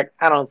be back.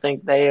 I don't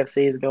think the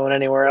AFC is going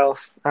anywhere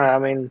else. I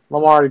mean,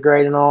 Lamar is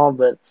great and all,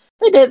 but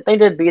they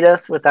did beat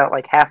us without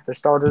half their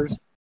starters.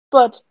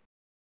 But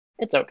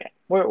it's okay.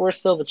 We're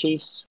still the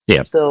Chiefs.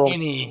 Yeah. Still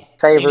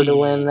favored to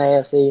win the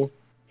AFC.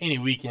 Any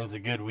weekend's a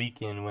good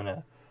weekend when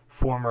a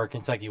former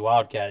Kentucky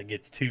Wildcat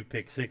gets 2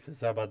 pick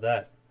sixes. How about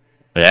that?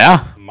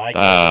 Yeah. Mike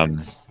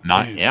Edwards.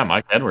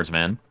 Mike Edwards,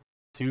 man.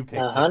 2 pick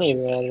a sixes. honey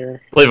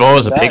badger. I believe it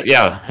was a pick.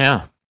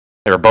 Yeah.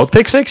 They were both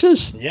pick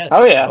sixes? Yes.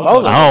 Oh, yeah, both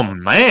both of them. Oh,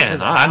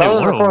 man. I knew That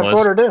was one the of them fourth was.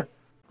 quarter, too.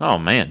 Oh,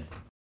 man.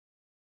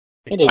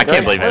 He did I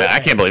can't great. believe it. I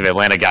can't believe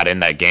Atlanta got in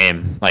that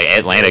game. Like,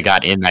 Atlanta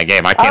got in that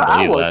game. I can't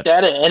I believe looked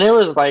that. at it, and it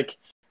was like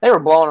they were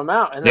blowing them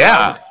out. And then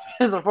Yeah.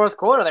 it was the fourth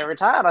quarter. They were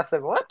tied. I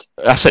said, what?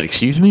 I said,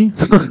 excuse me?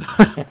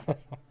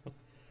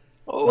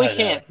 Well, we But,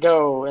 can't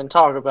go and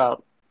talk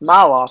about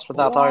my loss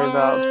without talking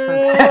about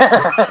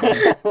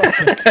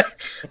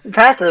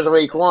Packers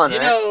week 1, You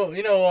right?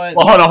 know what?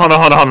 Well, hold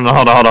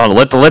on.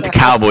 Let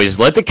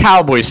the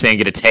Cowboys fan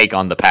get a take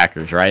on the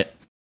Packers, right?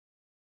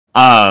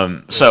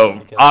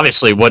 So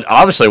obviously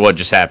what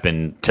just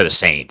happened to the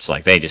Saints,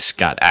 like they just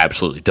got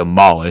absolutely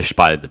demolished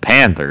by the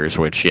Panthers,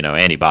 which,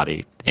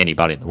 anybody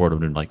in the world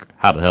would have been like,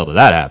 how the hell did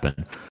that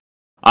happen?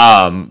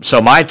 So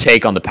my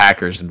take on the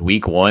Packers in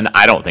week 1,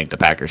 I don't think the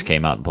Packers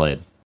came out and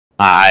played.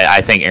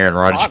 I think Aaron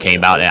Rodgers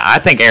came out, and I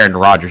think Aaron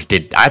Rodgers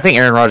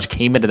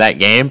came into that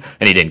game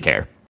and he didn't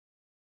care.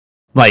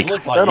 Like,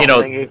 Still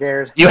don't think he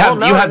cares. you have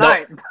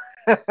tonight.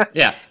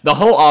 Yeah, the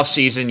whole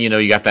offseason,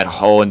 you got that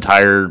whole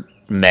entire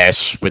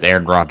mess with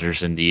Aaron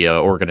Rodgers and the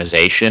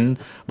organization.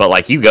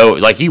 But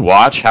you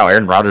watch how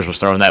Aaron Rodgers was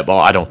throwing that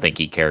ball. I don't think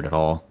he cared at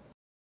all.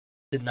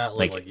 Did not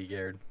look like he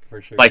cared,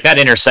 for sure. Like that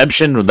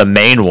interception, the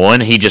main one,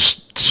 he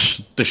just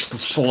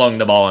slung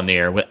the ball in the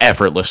air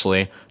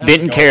effortlessly.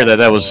 Didn't care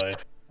that was.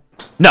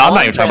 No, I'm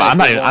not even talking about.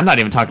 I'm not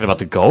even talking about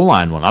the goal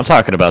line one. I'm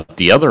talking about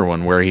the other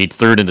one where he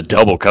threw it into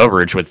double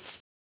coverage with.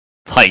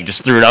 Like,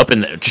 just threw it up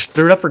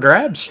for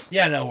grabs.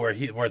 Yeah, no, where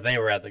they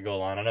were at the goal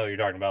line. I know what you're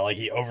talking about. Like,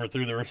 he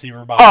overthrew the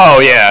receiver by. Oh,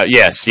 yeah,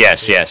 yes. They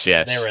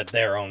were at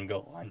their own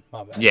goal line.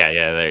 My bad.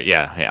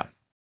 Yeah.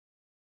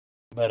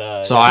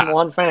 But so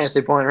one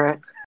fantasy point, right?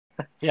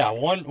 Yeah,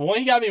 one.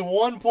 He got me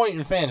 1 point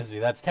in fantasy.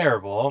 That's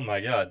terrible. Oh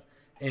my god.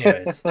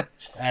 Anyways,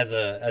 as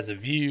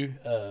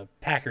a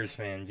Packers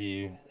fan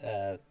view,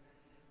 that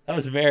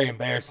was very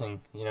embarrassing.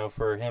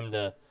 For him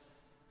to.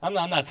 I'm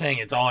not saying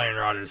it's all Aaron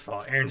Rodgers'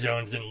 fault. Aaron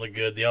Jones didn't look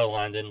good. The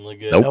O-line didn't look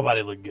good. Nope.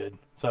 Nobody looked good.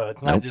 So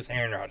it's not just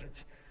Aaron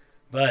Rodgers.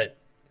 But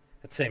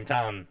at the same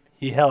time,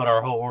 he held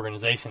our whole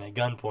organization at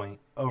gunpoint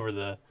over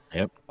the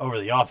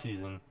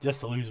offseason just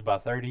to lose by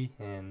 30.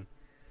 And,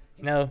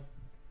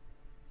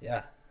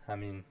 yeah, I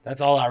mean, that's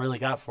all I really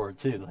got for it,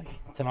 too. Like,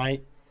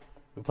 tonight,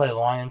 we play the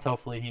Lions.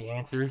 Hopefully he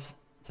answers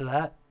to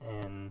that.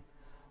 And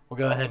we'll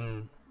go ahead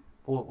and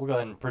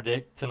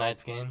predict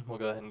tonight's game. We'll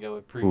go ahead and go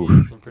with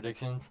previews and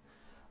predictions.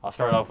 I'll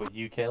start off with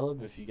you,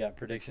 Caleb, if you got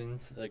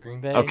predictions.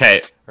 Green Bay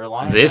or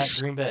Lions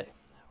at Green Bay.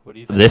 What do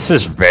you think? This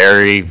is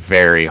very,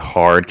 very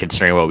hard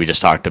considering what we just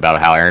talked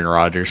about, how Aaron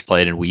Rodgers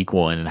played in week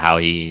 1 and how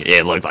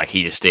it looked like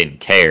he just didn't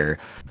care.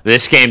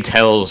 This game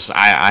tells,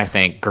 I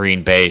think,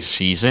 Green Bay's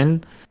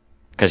season,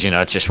 because,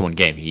 it's just one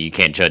game. You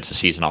can't judge the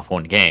season off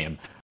one game.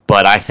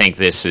 But I think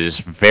this is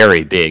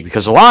very big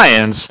because the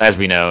Lions, as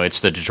we know, it's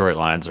the Detroit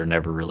Lions, are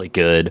never really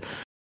good.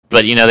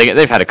 But,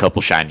 they've had a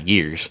couple shining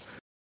years.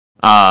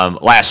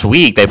 Last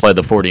week they played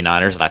the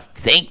 49ers, and I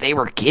think they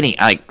were getting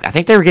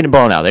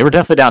blown out. They were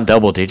definitely down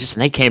double digits,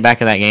 and they came back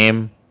in that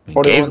game.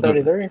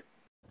 41-33.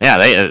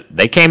 Yeah,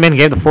 they came in and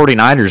gave the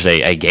 49ers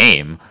a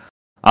game.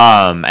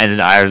 And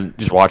I was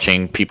just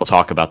watching people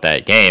talk about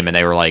that game, and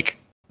they were like,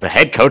 the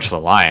head coach of the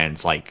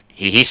Lions, like,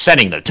 he's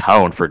setting the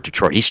tone for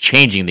Detroit. He's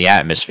changing the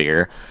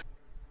atmosphere.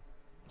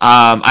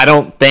 I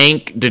don't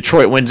think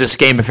Detroit wins this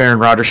game if Aaron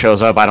Rodgers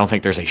shows up. I don't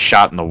think there's a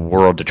shot in the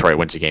world Detroit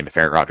wins the game if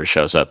Aaron Rodgers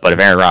shows up. But if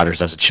Aaron Rodgers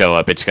doesn't show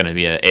up, it's gonna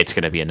be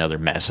another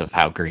mess of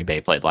how Green Bay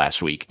played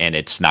last week, and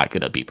it's not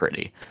gonna be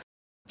pretty.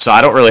 So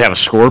I don't really have a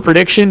score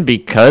prediction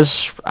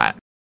because I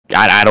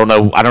don't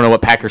know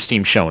what Packers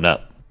team's showing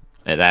up.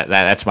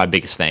 That's my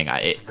biggest thing.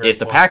 If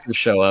the Packers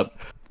show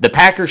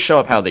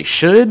up how they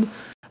should,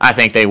 I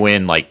think they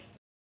win like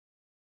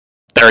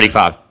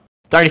 35-10,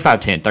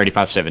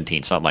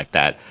 35-17, something like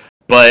that.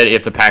 But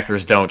if the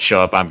Packers don't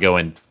show up, I'm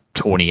going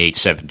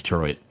 28-7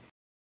 Detroit.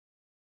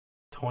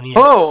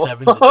 28-7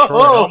 Detroit.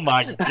 Oh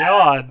my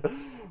god.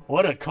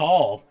 What a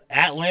call.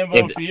 At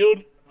Lambeau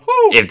Field?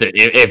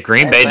 If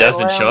Green Bay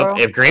doesn't show up,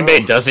 if Green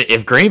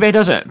Bay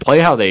doesn't play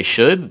how they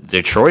should,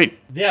 Detroit.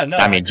 Yeah, no,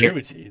 I agree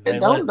with you.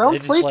 Don't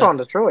sleep on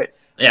Detroit.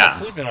 Yeah. I'm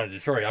sleeping on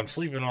Detroit. I'm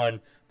sleeping on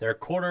their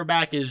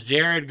quarterback is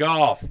Jared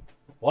Goff.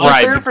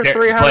 Right, threw for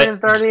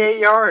 338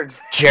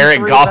 yards.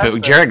 Jared Goff.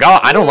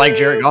 I don't like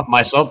Jared Goff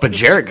myself, but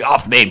Jared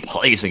Goff made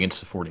plays against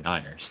the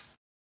 49ers.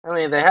 I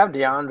mean, they have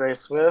DeAndre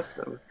Swift.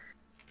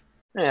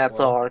 That's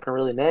all I can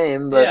really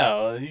name. But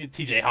yeah,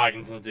 T.J.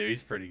 Hockenson too.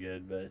 He's pretty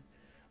good. But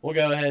we'll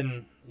go ahead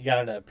and you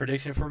got a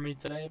prediction for me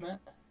today,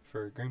 Matt,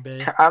 for Green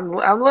Bay? I'm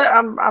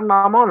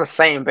on the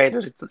same page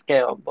as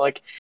Caleb.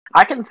 Like,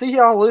 I can see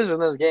y'all losing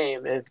this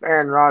game if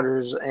Aaron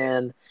Rodgers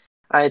and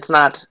it's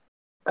not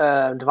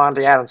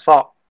Devontae Adams'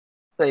 fault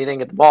that he didn't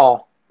get the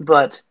ball.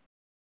 But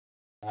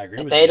I agree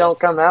if with they you don't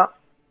come out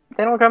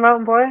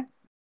and play,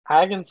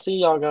 I can see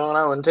y'all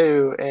going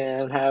 0-2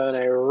 and having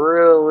a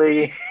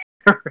really,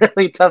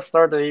 really tough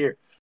start to the year.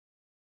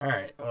 All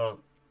right. Well,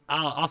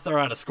 I'll throw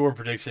out a score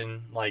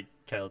prediction, like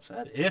Caleb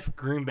said. If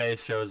Green Bay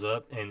shows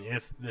up, and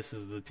if this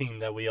is the team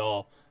that we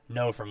all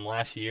know from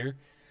last year,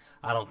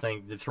 I don't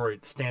think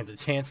Detroit stands a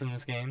chance in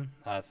this game.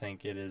 I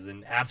think it is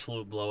an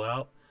absolute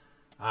blowout.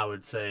 I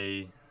would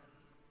say,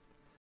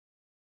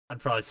 I'd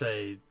probably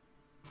say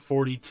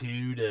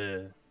 42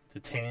 to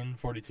 10,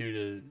 42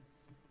 to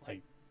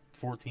like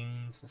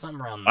 14, something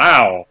around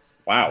there.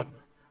 Wow.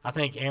 I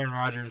think Aaron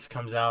Rodgers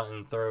comes out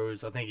and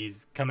throws. I think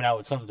he's coming out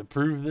with something to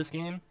prove this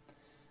game,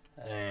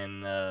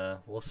 and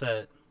we'll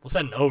set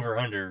an over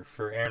under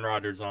for Aaron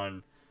Rodgers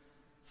on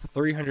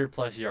 300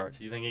 plus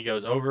yards. You think he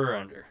goes over or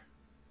under?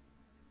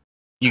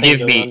 You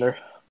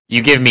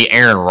give me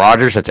Aaron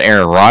Rodgers. That's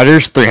Aaron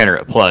Rodgers,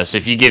 300 plus.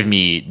 If you give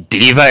me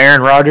Diva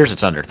Aaron Rodgers,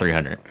 it's under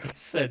 300.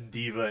 Said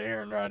Diva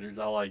Aaron Rodgers.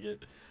 I like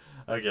it.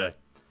 Okay,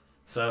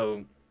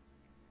 so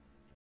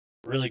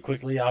really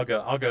quickly, I'll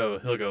go.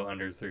 He'll go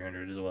under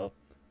 300 as well.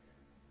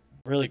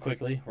 Really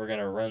quickly, we're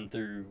gonna run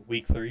through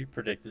week 3.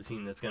 Predict the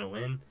team that's gonna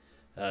win.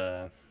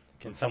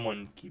 Can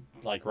someone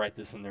write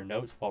this in their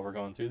notes while we're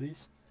going through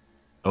these?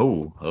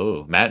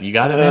 Oh, Matt, you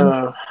got it,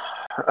 man.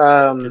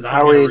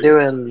 How are we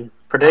doing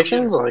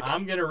predictions?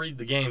 I'm gonna read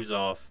the games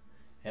off,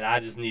 and I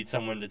just need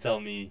someone to tell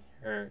me.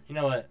 Or you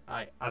know what?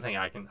 I think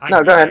I can.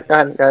 Go ahead.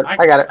 I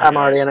got it. I'm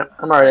already in it.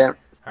 All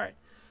right.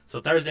 So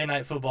Thursday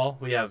night football,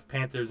 we have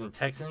Panthers and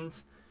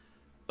Texans.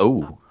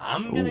 Oh.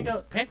 I'm gonna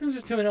go. Panthers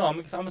are 2-0.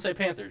 I'm gonna say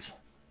Panthers.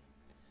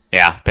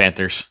 Yeah,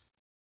 Panthers.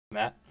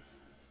 Matt.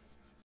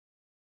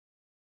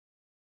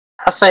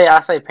 I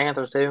say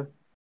Panthers too.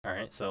 All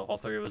right. So all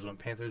three of us went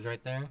Panthers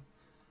right there.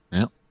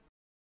 Yep.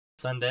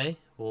 Sunday,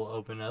 we'll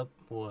open up.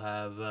 We'll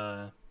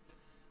have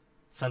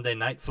Sunday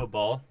night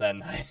football. That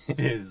night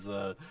is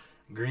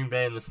Green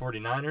Bay and the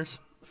 49ers.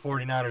 The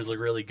 49ers look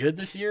really good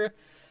this year.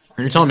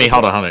 You're telling me,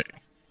 hold on.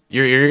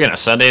 You're getting a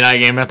Sunday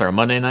night game after a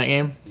Monday night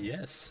game?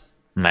 Yes.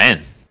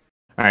 Man.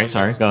 All right,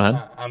 sorry. Go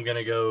ahead. I'm going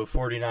to go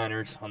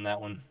 49ers on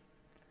that one.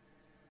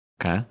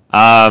 Okay.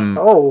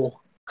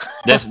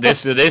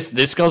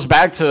 This goes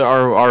back to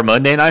our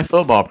Monday night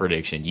football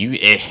prediction.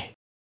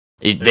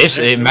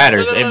 It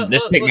matters.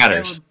 This pick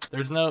matters.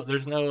 There's no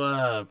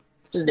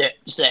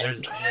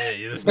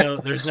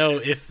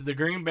if the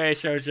Green Bay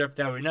shows up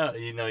that we know,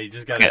 you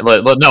just got to.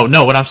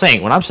 No. What I'm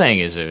saying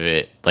is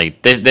if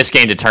it this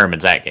game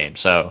determines that game.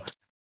 So,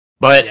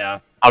 but yeah,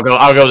 I'll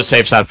go the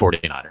safe side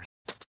 49ers.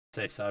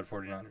 Safe side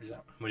 49ers. Yeah.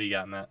 What do you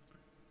got, Matt?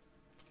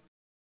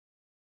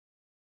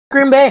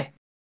 Green Bay.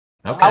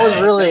 Okay. I was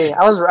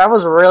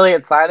really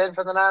excited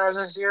for the Niners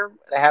this year.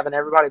 They having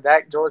everybody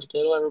back, George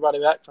Kittle, everybody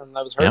back from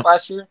that was hurt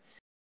last year.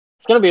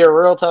 It's going to be a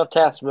real tough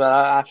test, but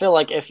I feel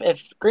like if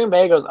Green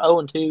Bay goes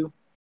 0-2,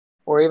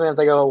 or even if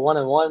they go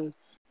 1-1, I feel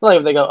like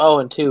if they go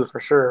 0-2 for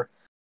sure,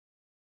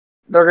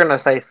 they're going to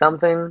say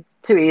something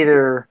to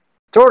either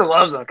Jordan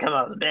Love's going to come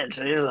out of the bench.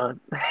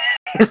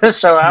 He's a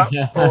show out,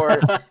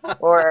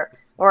 or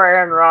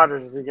Aaron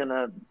Rodgers is going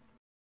to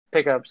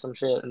pick up some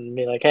shit and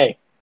be like, hey,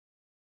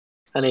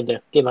 I need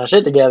to get my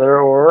shit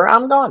together or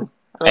I'm gone.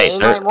 I mean, he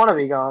might want to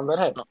be gone, but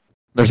hey.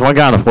 There's one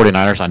guy on the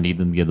 49ers I need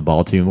them to give the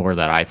ball to more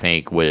that I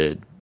think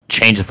would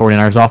change the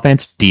 49ers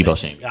offense, Deebo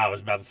Samuel. I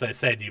was about to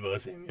say Deebo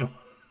Samuel.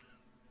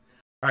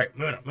 All right,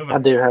 moving on. I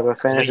do have a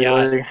fantasy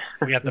league.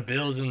 We got the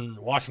Bills in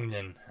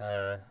Washington.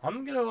 I'm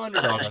going to go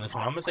underdog on this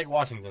one. I'm going to take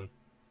Washington.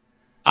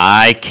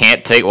 I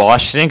can't take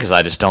Washington because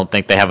I just don't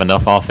think they have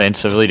enough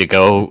offensively to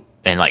go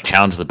and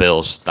challenge the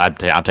Bills. I'm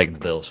taking the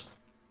Bills.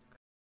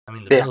 I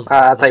mean,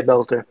 I'll take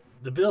Bills too.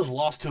 The Bills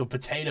lost to a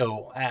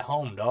potato at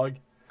home, dog.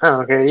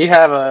 Oh, okay. You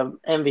have a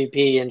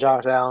MVP in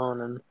Josh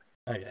Allen and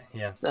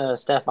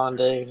Stephon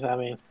Diggs. I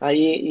mean,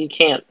 you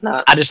can't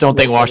not. I just don't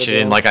think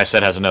Washington, like I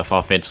said, has enough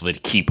offensively to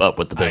keep up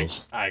with the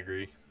Bills. I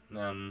agree.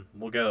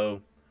 We'll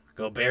go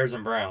Bears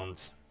and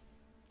Browns.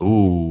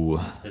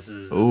 Ooh. This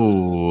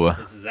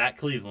is at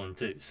Cleveland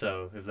too.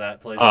 So if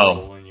that plays a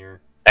role in your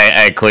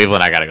at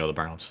Cleveland, I gotta go the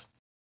Browns.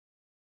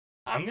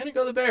 I'm gonna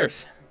go the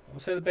Bears. I'll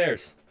say the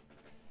Bears.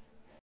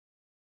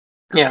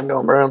 Yeah, I'm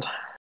going Browns.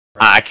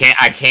 I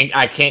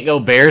can't go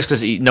Bears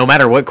because no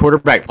matter what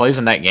quarterback plays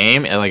in that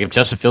game, and if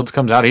Justin Fields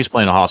comes out, he's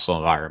playing a hostile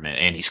environment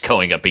and he's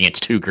going up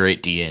against two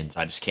great DNs.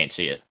 I just can't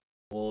see it.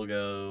 We'll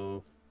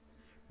go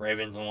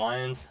Ravens and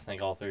Lions. I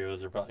think all three of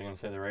us are probably going to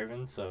say the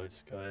Ravens, so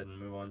just go ahead and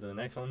move on to the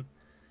next one.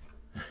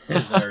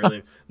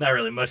 not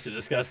really much to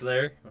discuss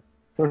there.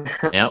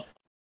 Yep.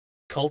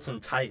 Colts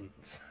and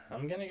Titans.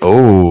 I'm gonna go.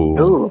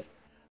 Ooh.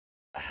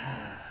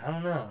 I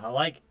don't know. I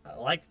like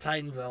the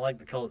Titans. I like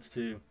the Colts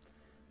too.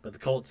 But the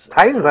Colts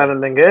Titans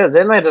haven't been good.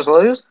 Didn't they just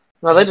lose?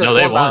 No,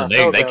 they won.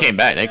 They came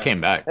back. They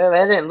came back. They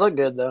didn't look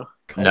good though.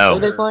 No.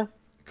 Who did they play?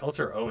 Colts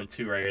are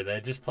 0-2 right here.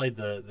 They just played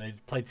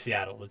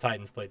Seattle. The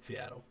Titans played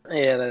Seattle.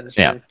 Yeah, that is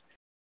true.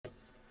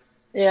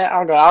 Yeah,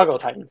 I'll go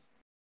Titans.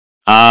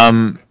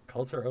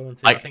 Colts are 0-2.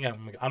 I think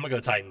I'm gonna go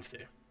Titans too.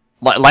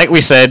 Like we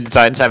said, the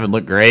Titans haven't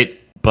looked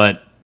great,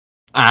 but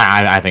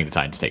I think the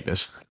Titans take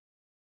this.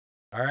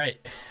 All right,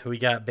 we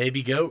got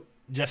Baby Goat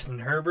Justin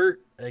Herbert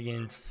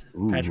against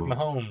Patrick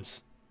Mahomes.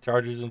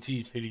 Chargers and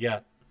Chiefs. Who do you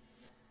got?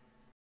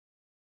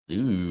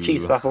 Ooh.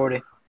 Chiefs by 40.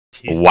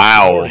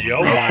 Wow. Oh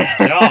my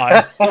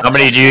God. I'm gonna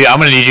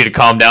need you to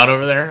calm down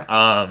over there.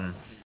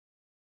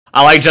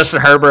 I like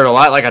Justin Herbert a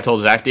lot, like I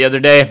told Zach the other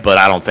day, but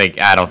I don't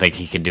think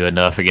he can do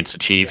enough against the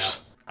Chiefs.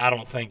 I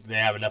don't think they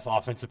have enough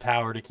offensive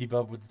power to keep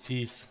up with the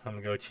Chiefs. I'm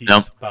gonna go Chiefs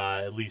No.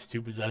 by at least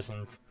 2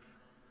 possessions.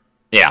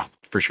 Yeah,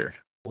 for sure.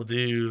 We'll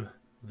do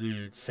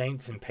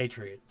Saints and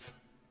Patriots.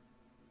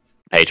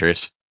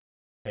 Patriots.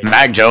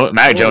 Mac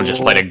Jones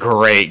just played a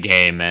great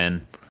game,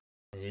 man.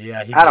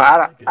 Yeah,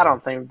 I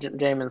don't think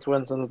Jameis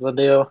Winston's the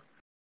deal.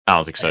 I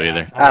don't think so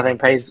either. I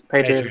think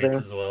Patriots do.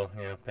 as well.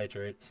 Yeah,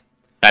 Patriots.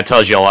 That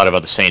tells you a lot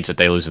about the Saints that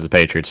they lose to the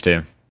Patriots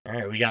too. All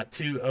right, we got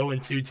 2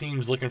 0-2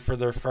 teams looking for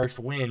their first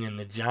win in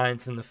the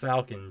Giants and the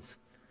Falcons.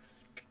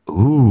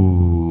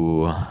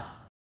 Ooh.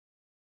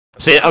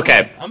 See,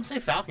 okay. I'm gonna say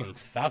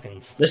Falcons.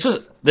 Falcons. This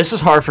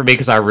is hard for me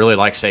because I really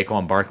like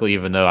Saquon Barkley,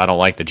 even though I don't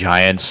like the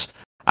Giants.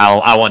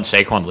 I want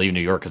Saquon to leave New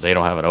York because they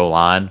don't have an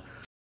O-line.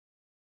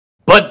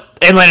 But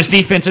Atlanta's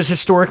defense is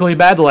historically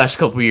bad the last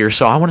couple of years,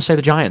 so I want to say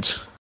the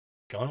Giants.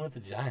 Going with the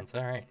Giants.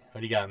 All right.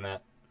 What do you got,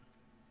 Matt?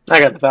 I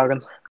got the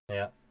Falcons.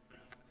 Yeah.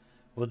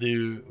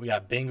 We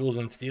got Bengals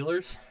and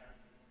Steelers.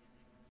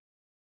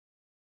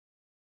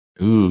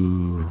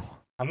 Ooh.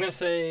 I'm gonna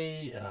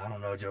say I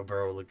don't know. Joe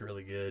Burrow looked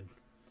really good.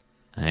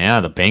 Yeah,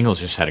 the Bengals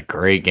just had a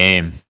great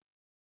game.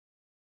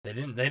 They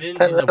didn't. They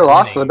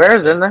lost to the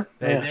Bears, didn't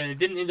they? They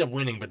didn't end up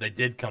winning, but they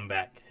did come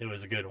back. It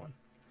was a good one.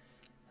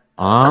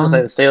 I'm gonna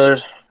say the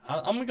Steelers.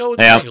 I'm gonna go with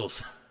the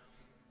Bengals.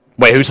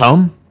 Wait, who's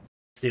home?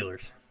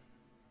 Steelers.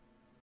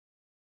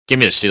 Give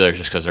me the Steelers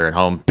just because they're at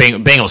home.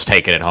 Bengals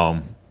take it at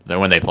home. They're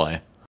when they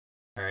play.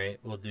 All right,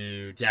 we'll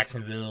do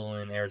Jacksonville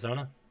and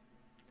Arizona.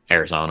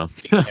 Arizona.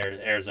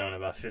 Arizona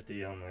by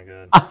 50. Oh my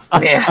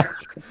god. Yeah.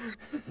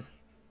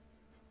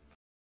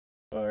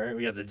 All right,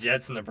 we got the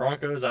Jets and the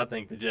Broncos. I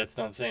think the Jets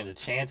don't stand a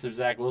chance if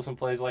Zach Wilson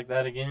plays like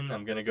that again.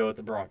 I'm gonna go with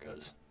the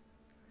Broncos.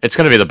 It's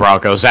gonna be the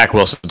Broncos. Zach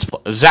Wilson's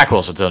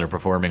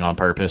underperforming on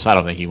purpose. I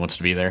don't think he wants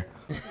to be there.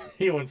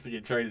 He wants to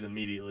get traded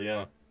immediately,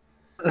 huh?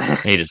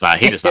 He does not.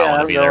 He does not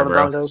want to be there,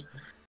 bro.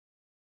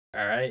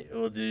 All right,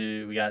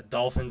 we got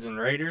Dolphins and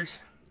Raiders.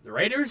 The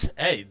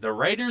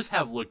Raiders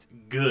have looked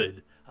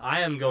good.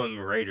 I am going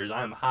Raiders.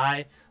 I'm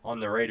high on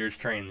the Raiders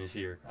train this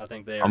year. I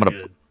think they are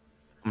good.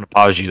 I'm gonna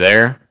pause you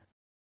there.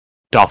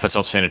 Dolphins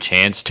don't stand a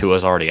chance.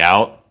 Tua's already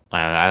out.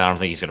 I don't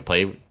think he's gonna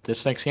play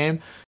this next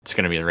game. It's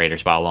gonna be the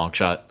Raiders by a long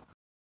shot.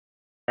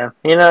 Yeah,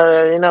 you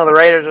know the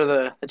Raiders are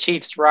the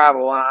Chiefs'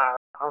 rival.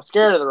 I'm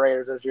scared of the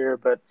Raiders this year,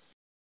 but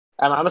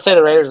I'm gonna say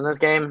the Raiders in this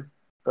game.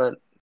 But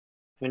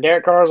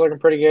Derek Carr's looking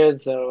pretty good,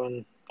 so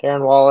and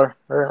Darren Waller.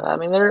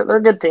 They're a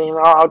good team.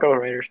 I'll go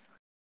Raiders.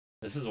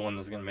 This is one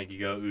that's gonna make you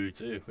go ooh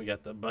too. We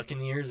got the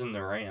Buccaneers and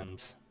the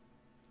Rams.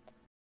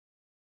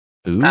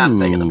 Ooh. I'm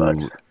taking the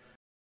Bucs.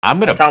 I'm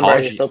gonna. Tom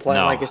Brady's still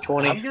playing like he's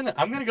 20.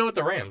 I'm gonna go with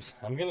the Rams.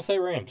 I'm gonna say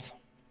Rams.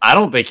 I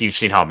don't think you've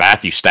seen how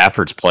Matthew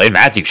Stafford's played.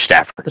 Matthew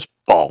Stafford is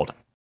balled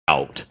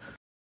out.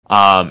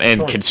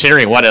 And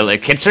considering what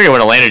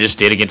Atlanta just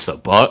did against the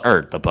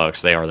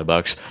Bucks, they are the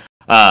Bucks.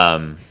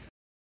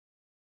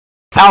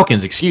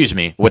 Falcons, excuse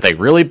me, with a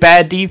really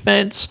bad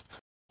defense,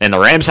 and the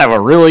Rams have a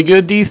really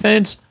good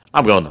defense.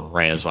 I'm going the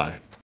Rams.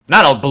 Not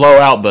a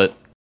blowout, but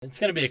it's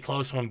gonna be a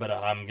close one. But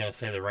I'm gonna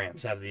say the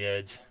Rams have the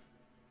edge.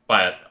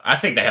 But I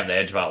think they have the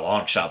edge by a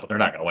long shot, but they're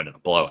not going to win in a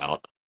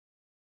blowout.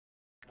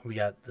 We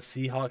got the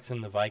Seahawks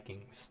and the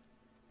Vikings.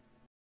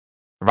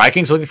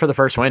 Vikings looking for the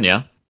first win,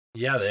 yeah?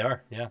 Yeah, they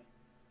are, yeah.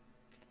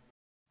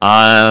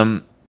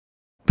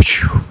 Give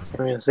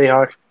me the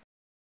Seahawks.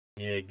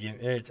 Yeah,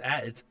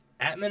 it's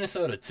at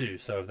Minnesota too,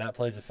 so if that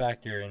plays a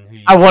factor in who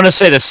I want to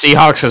say the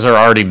Seahawks because they're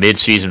already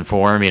mid-season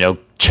form,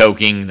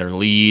 choking their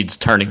leads,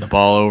 turning the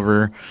ball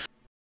over.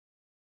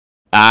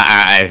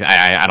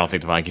 I don't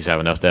think the Vikings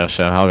have enough though,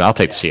 so I'll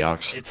take the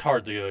Seahawks. It's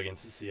hard to go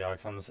against the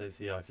Seahawks. I'm gonna say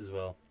Seahawks as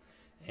well.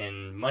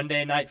 And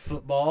Monday Night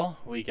Football,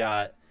 we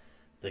got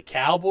the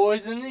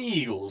Cowboys and the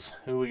Eagles.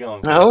 Who are we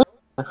going for?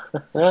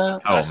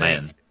 Oh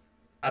man,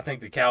 I think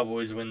the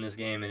Cowboys win this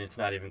game, and it's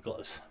not even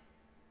close.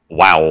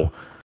 Wow.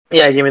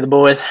 Yeah, give me the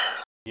boys.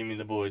 Give me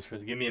the boys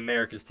give me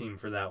America's team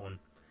for that one.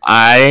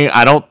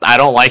 I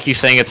don't like you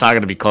saying it's not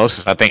going to be close.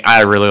 'Cause I think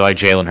I really like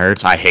Jalen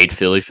Hurts. I hate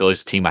Philly.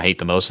 Philly's the team I hate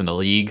the most in the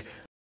league.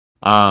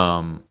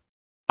 I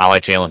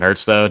like Jalen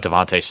Hurts though.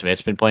 Devontae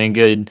Smith's been playing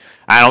good.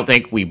 I don't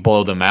think we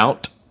blow them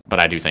out, but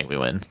I do think we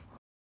win.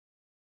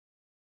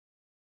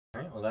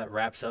 All right. Well, that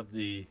wraps up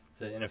the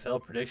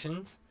NFL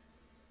predictions.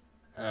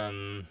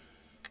 Kind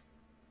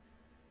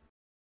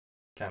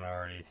of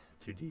already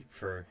too deep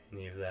for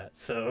any of that,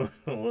 so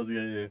we'll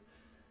do.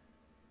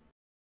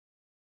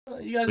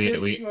 You guys,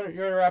 you want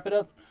to wrap it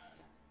up?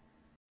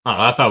 Oh,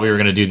 I thought we were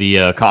gonna do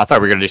I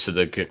thought we were gonna do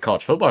the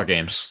college football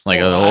games. I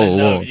didn't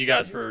know if you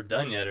guys were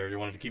done yet or you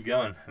wanted to keep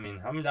going. I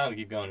mean, I'm down to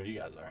keep going if you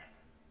guys are.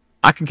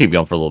 I can keep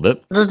going for a little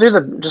bit. Just do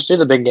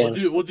the big games.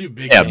 We'll do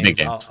big games. Big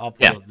games. I'll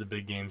pull up the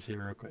big games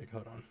here real quick.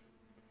 Hold on.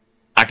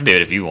 I can do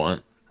it if you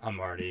want. I'm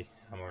already.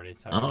 All right.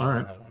 Hold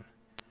on.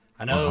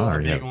 I know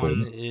our big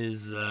one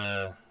is.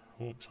 Oh,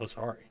 I'm so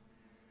sorry.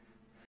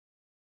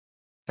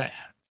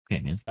 Okay,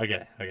 man.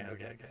 Okay.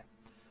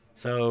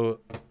 So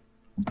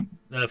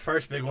The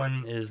first big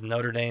one is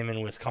Notre Dame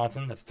and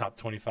Wisconsin. That's a top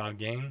 25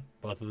 game.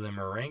 Both of them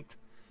are ranked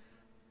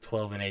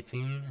 12 and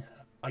 18.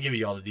 I'll give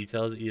you all the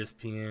details.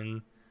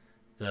 ESPN,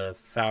 the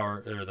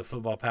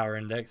Football Power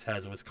Index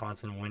has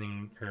Wisconsin with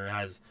a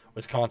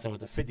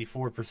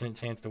 54%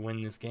 chance to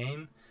win this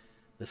game.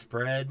 The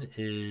spread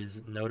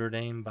is Notre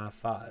Dame by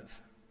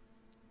 5.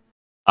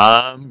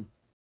 I'm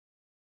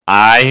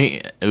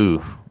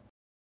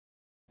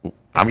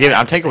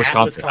taking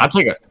Wisconsin. I'm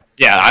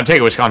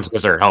taking Wisconsin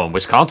because they're at home.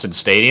 Wisconsin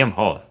Stadium,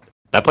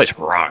 that place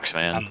rocks,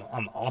 man.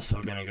 I'm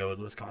also gonna go with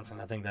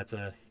Wisconsin. I think that's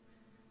gonna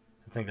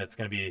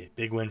be a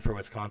big win for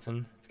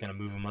Wisconsin. It's gonna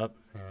move them up.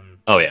 And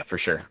oh yeah, for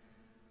sure.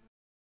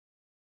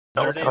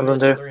 Notre Dame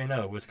is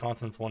 3-0.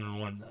 Wisconsin's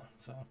 1-1 though.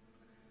 So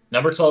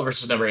number 12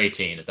 versus number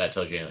 18. If that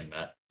tells you anything,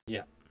 Matt.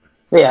 Yeah.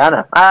 Yeah, I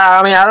know.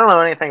 I mean, I don't know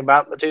anything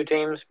about the two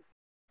teams,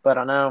 but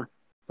I know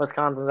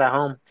Wisconsin's at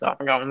home, so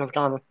I'm going with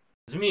Wisconsin.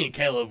 It's me and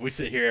Caleb. We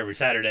sit here every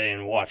Saturday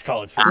and watch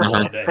college football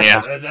all day.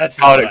 Yeah. That's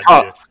college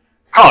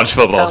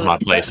football is my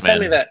place, tell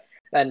man. Tell me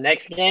that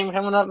next game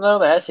coming up though,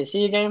 the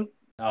SEC game.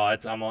 Oh,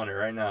 I'm on it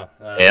right now.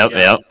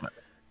 Yep.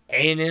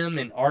 A&M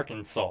and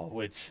Arkansas,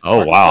 which.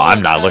 Oh wow,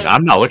 I'm not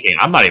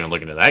even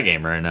looking at that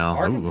game right now.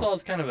 Arkansas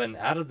is kind of an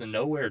out of the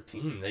nowhere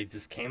team. They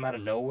just came out of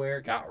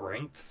nowhere, got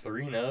ranked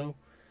 3-0,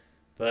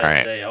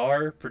 but they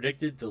are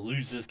predicted to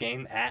lose this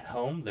game at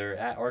home. They're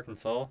at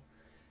Arkansas.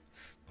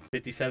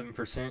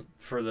 57%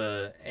 for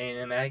the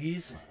A&M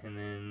Aggies, and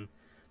then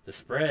the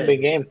spread. It's a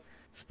big game.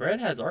 Spread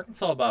has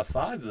Arkansas by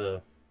 5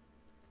 though.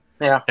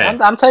 Yeah, okay.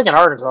 I'm taking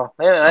Arkansas.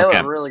 They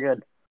look really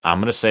good.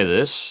 I'm gonna say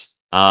this.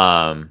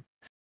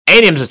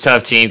 A&M's a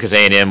tough team because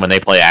A&M, when they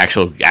play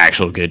actual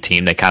good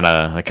team, they kind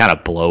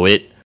of blow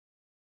it.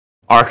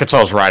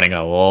 Arkansas is riding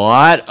a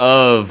lot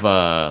of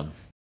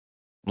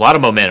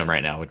momentum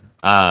right now,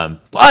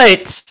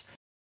 but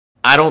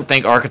I don't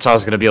think Arkansas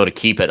is going to be able to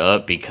keep it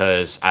up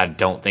because I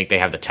don't think they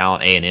have the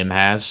talent A&M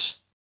has.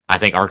 I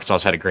think Arkansas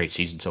has had a great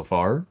season so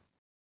far,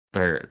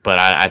 but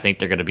I think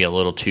they're going to be a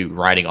little too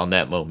riding on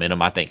that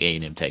momentum. I think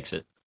A&M takes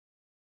it.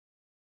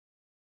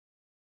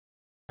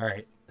 All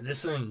right.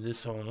 This one,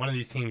 one of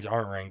these teams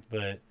aren't ranked,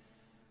 but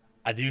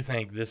I do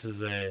think this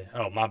is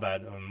my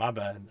bad. Oh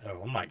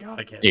my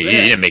God, I can't. You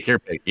didn't make your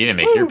pick. You didn't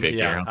make your pick.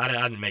 Yeah, I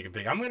didn't make a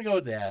pick. I'm gonna go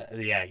with the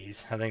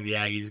Aggies. I think the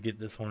Aggies get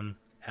this one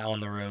out on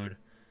the road.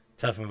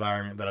 Tough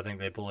environment, but I think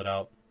they pull it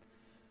out.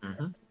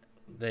 Mm-hmm.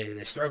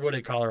 They struggled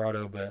at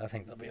Colorado, but I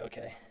think they'll be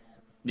okay.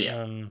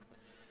 Yeah.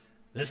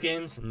 This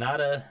game's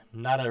not a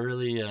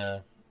really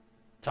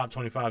top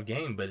 25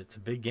 game, but it's a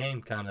big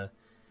game kind of.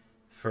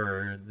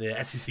 For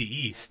the SEC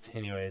East,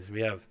 anyways,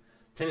 we have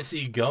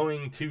Tennessee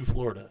going to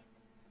Florida.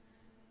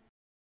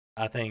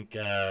 I think,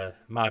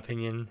 my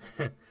opinion,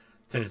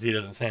 Tennessee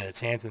doesn't stand a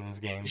chance in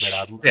this game,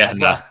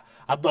 but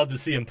I'd love to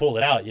see them pull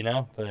it out,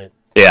 But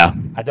yeah,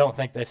 I don't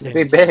think they stand.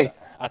 It'd be big.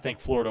 I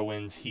think Florida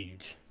wins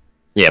huge.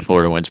 Yeah,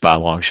 Florida wins by a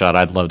long shot.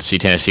 I'd love to see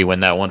Tennessee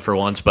win that one for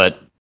once,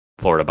 but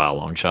Florida by a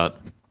long shot.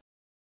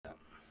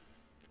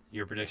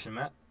 Your prediction,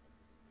 Matt?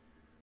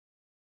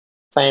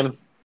 Same.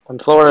 And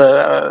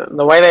Florida,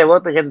 the way they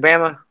looked against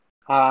Bama,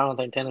 I don't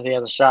think Tennessee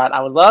has a shot.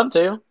 I would love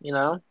to,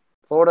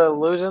 Florida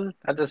losing,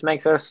 that just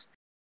makes us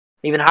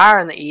even higher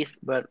in the East,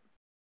 but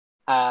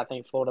I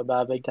think Florida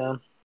by a big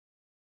time.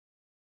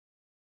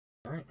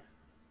 All right.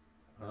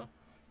 Well,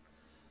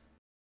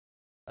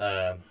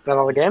 is that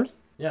all the games?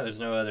 Yeah, there's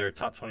no other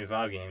top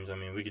 25 games. I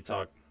mean, we could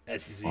talk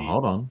SEC. Well,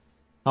 hold on.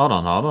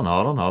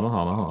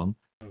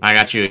 I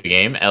got you a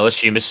game.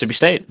 LSU, Mississippi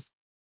State.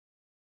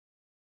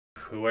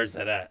 Where's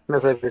that at?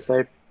 Mississippi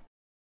State.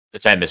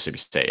 It's at Mississippi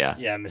State, yeah.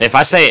 Yeah. If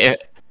I say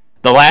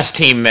the last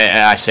team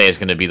I say is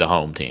going to be the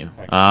home team.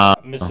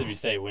 Mississippi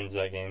State wins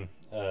that game.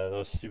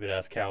 Those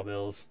stupid-ass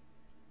Cowbells.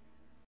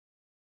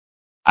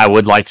 I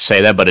would like to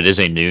say that, but it is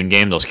a noon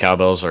game.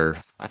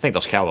 I think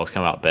those Cowbells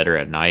come out better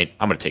at night.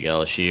 I'm going to take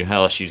LSU.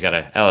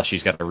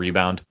 LSU's got a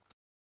rebound.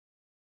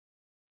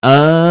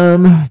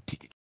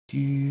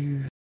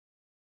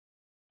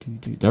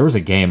 There was a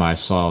game I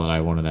saw that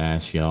I wanted to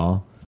ask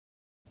y'all.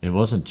 It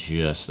wasn't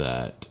just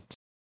that.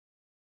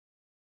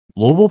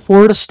 Louisville,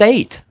 Florida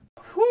State.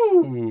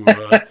 Whew.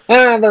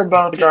 They're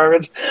both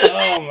garbage.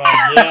 Oh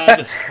my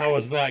God! I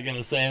was not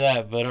gonna say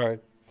that, but all right.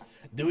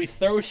 Do we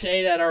throw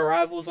shade at our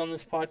rivals on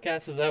this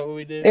podcast? Is that what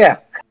we do? Yeah.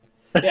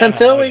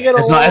 Until we get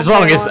as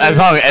long as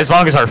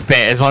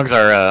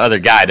our other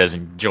guy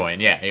doesn't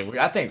join. Yeah,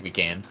 I think we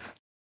can.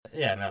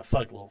 Yeah, no,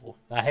 fuck Louisville.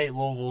 I hate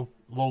Louisville.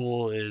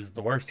 Louisville is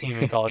the worst team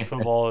in college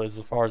football, as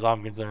far as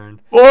I'm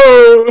concerned.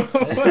 Whoa!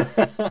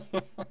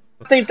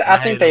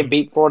 I think they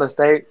beat Florida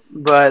State,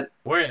 but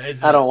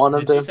I don't want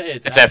them to.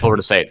 It's at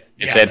Florida State.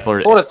 It's at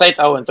Florida. Florida State's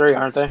 0-3,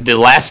 aren't they? The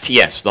last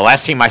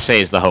team I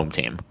say is the home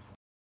team.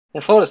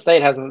 And Florida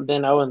State hasn't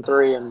been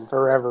 0-3 in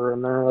forever,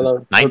 and they're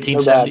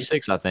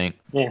 1976, I think.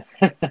 Yeah,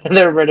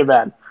 they're pretty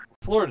bad.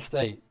 Florida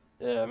State.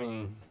 I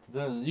mean,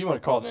 you want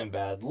to call them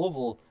bad?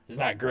 Louisville is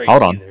not great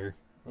either.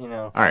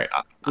 All right,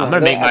 I'm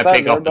gonna make my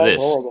pick off of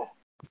this. Horrible.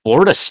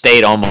 Florida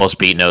State almost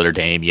beat Notre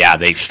Dame. Yeah,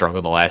 they've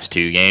struggled the last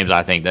two games.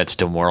 I think that's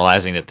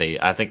demoralizing.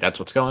 I think that's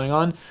what's going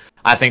on.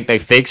 I think they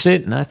fix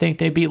it, and I think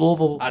they beat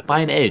Louisville by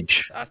an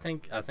edge. I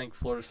think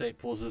Florida State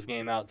pulls this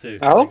game out too.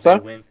 I hope so. They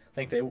win.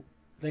 I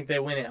think they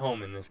win at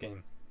home in this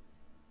game.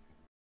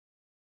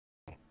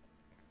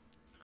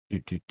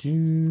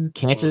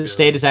 Kansas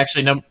State is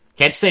actually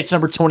Kansas State's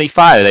number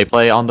 25. They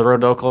play on the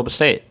road to Oklahoma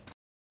State.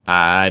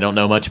 I don't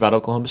know much about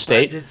Oklahoma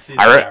State. I did see they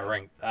got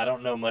ranked. I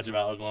don't know much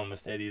about Oklahoma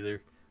State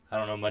either. I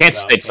don't know much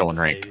Kansas about State's the one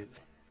ranked.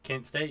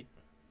 Kent State?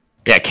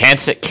 Yeah,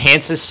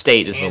 Kansas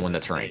State is the one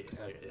that's ranked.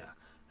 Okay, yeah.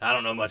 I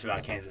don't know much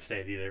about Kansas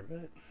State either,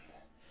 but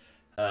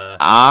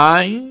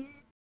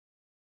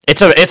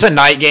it's a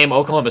night game.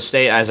 Oklahoma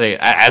State, as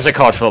a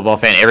college football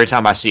fan, every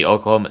time I see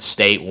Oklahoma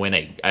State win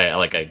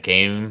a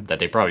game that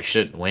they probably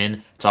shouldn't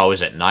win, it's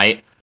always at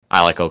night.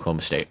 I like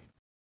Oklahoma State.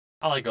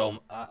 I like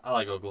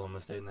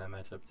Oklahoma State in that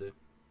matchup too.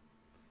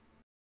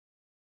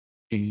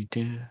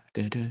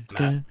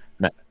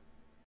 Matt.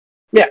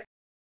 Yeah.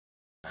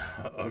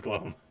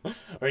 Oklahoma.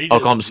 Are you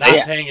Oklahoma just State?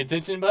 not paying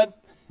attention, bud?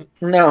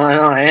 No,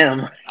 I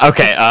am.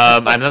 Okay,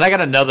 and then I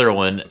got another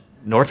one.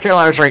 North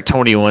Carolina's ranked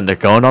 21. They're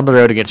going on the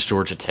road against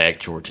Georgia Tech.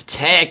 Georgia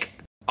Tech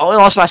only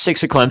lost by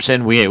 6 at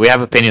Clemson. We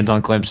have opinions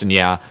on Clemson,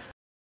 yeah.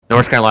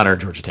 North Carolina or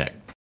Georgia Tech?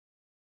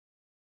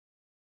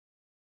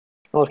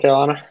 North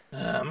Carolina.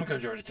 I'm gonna go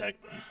Georgia Tech.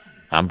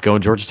 I'm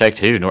going Georgia Tech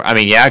too.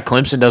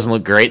 Clemson doesn't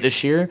look great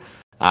this year.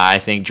 I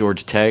think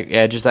Georgia Tech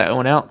edges that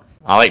one out.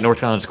 I like North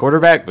Carolina's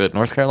quarterback, but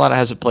North Carolina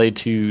hasn't played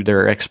to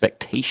their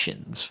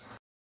expectations.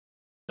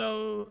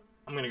 So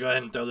I'm gonna go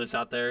ahead and throw this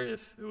out there.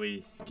 If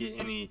we get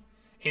any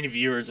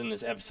viewers in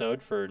this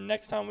episode for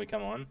next time we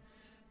come on,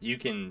 you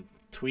can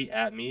tweet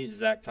at me,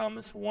 Zach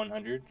Thomas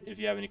 100, if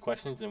you have any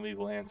questions, and we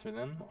will answer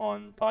them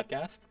on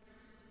podcast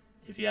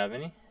if you have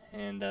any.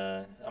 And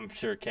I'm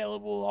sure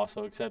Caleb will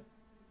also accept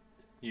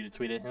you to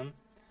tweet at him.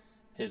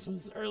 His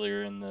was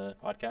earlier in the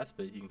podcast,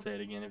 but you can say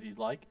it again if you'd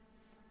like.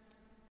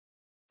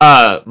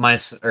 My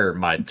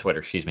Twitter,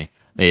 excuse me,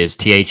 is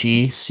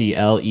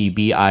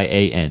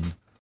TheClebian.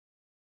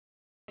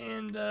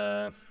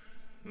 And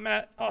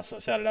Matt also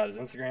shouted out his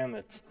Instagram.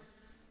 It's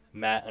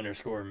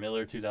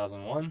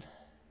Matt_Miller2001.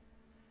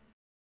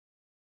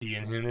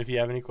 DM him if you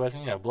have any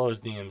questions. Blow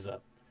his DMs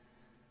up.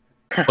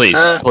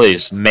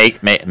 Please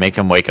make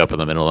him wake up in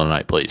the middle of the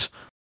night, please.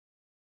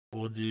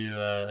 We'll do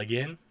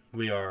again.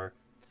 We are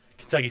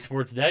Kentucky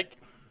Sports Deck.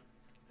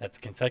 That's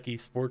Kentucky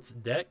Sports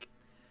Deck.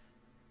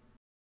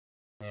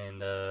 And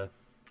we're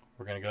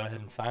going to go ahead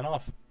and sign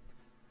off.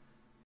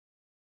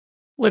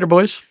 Later,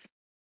 boys.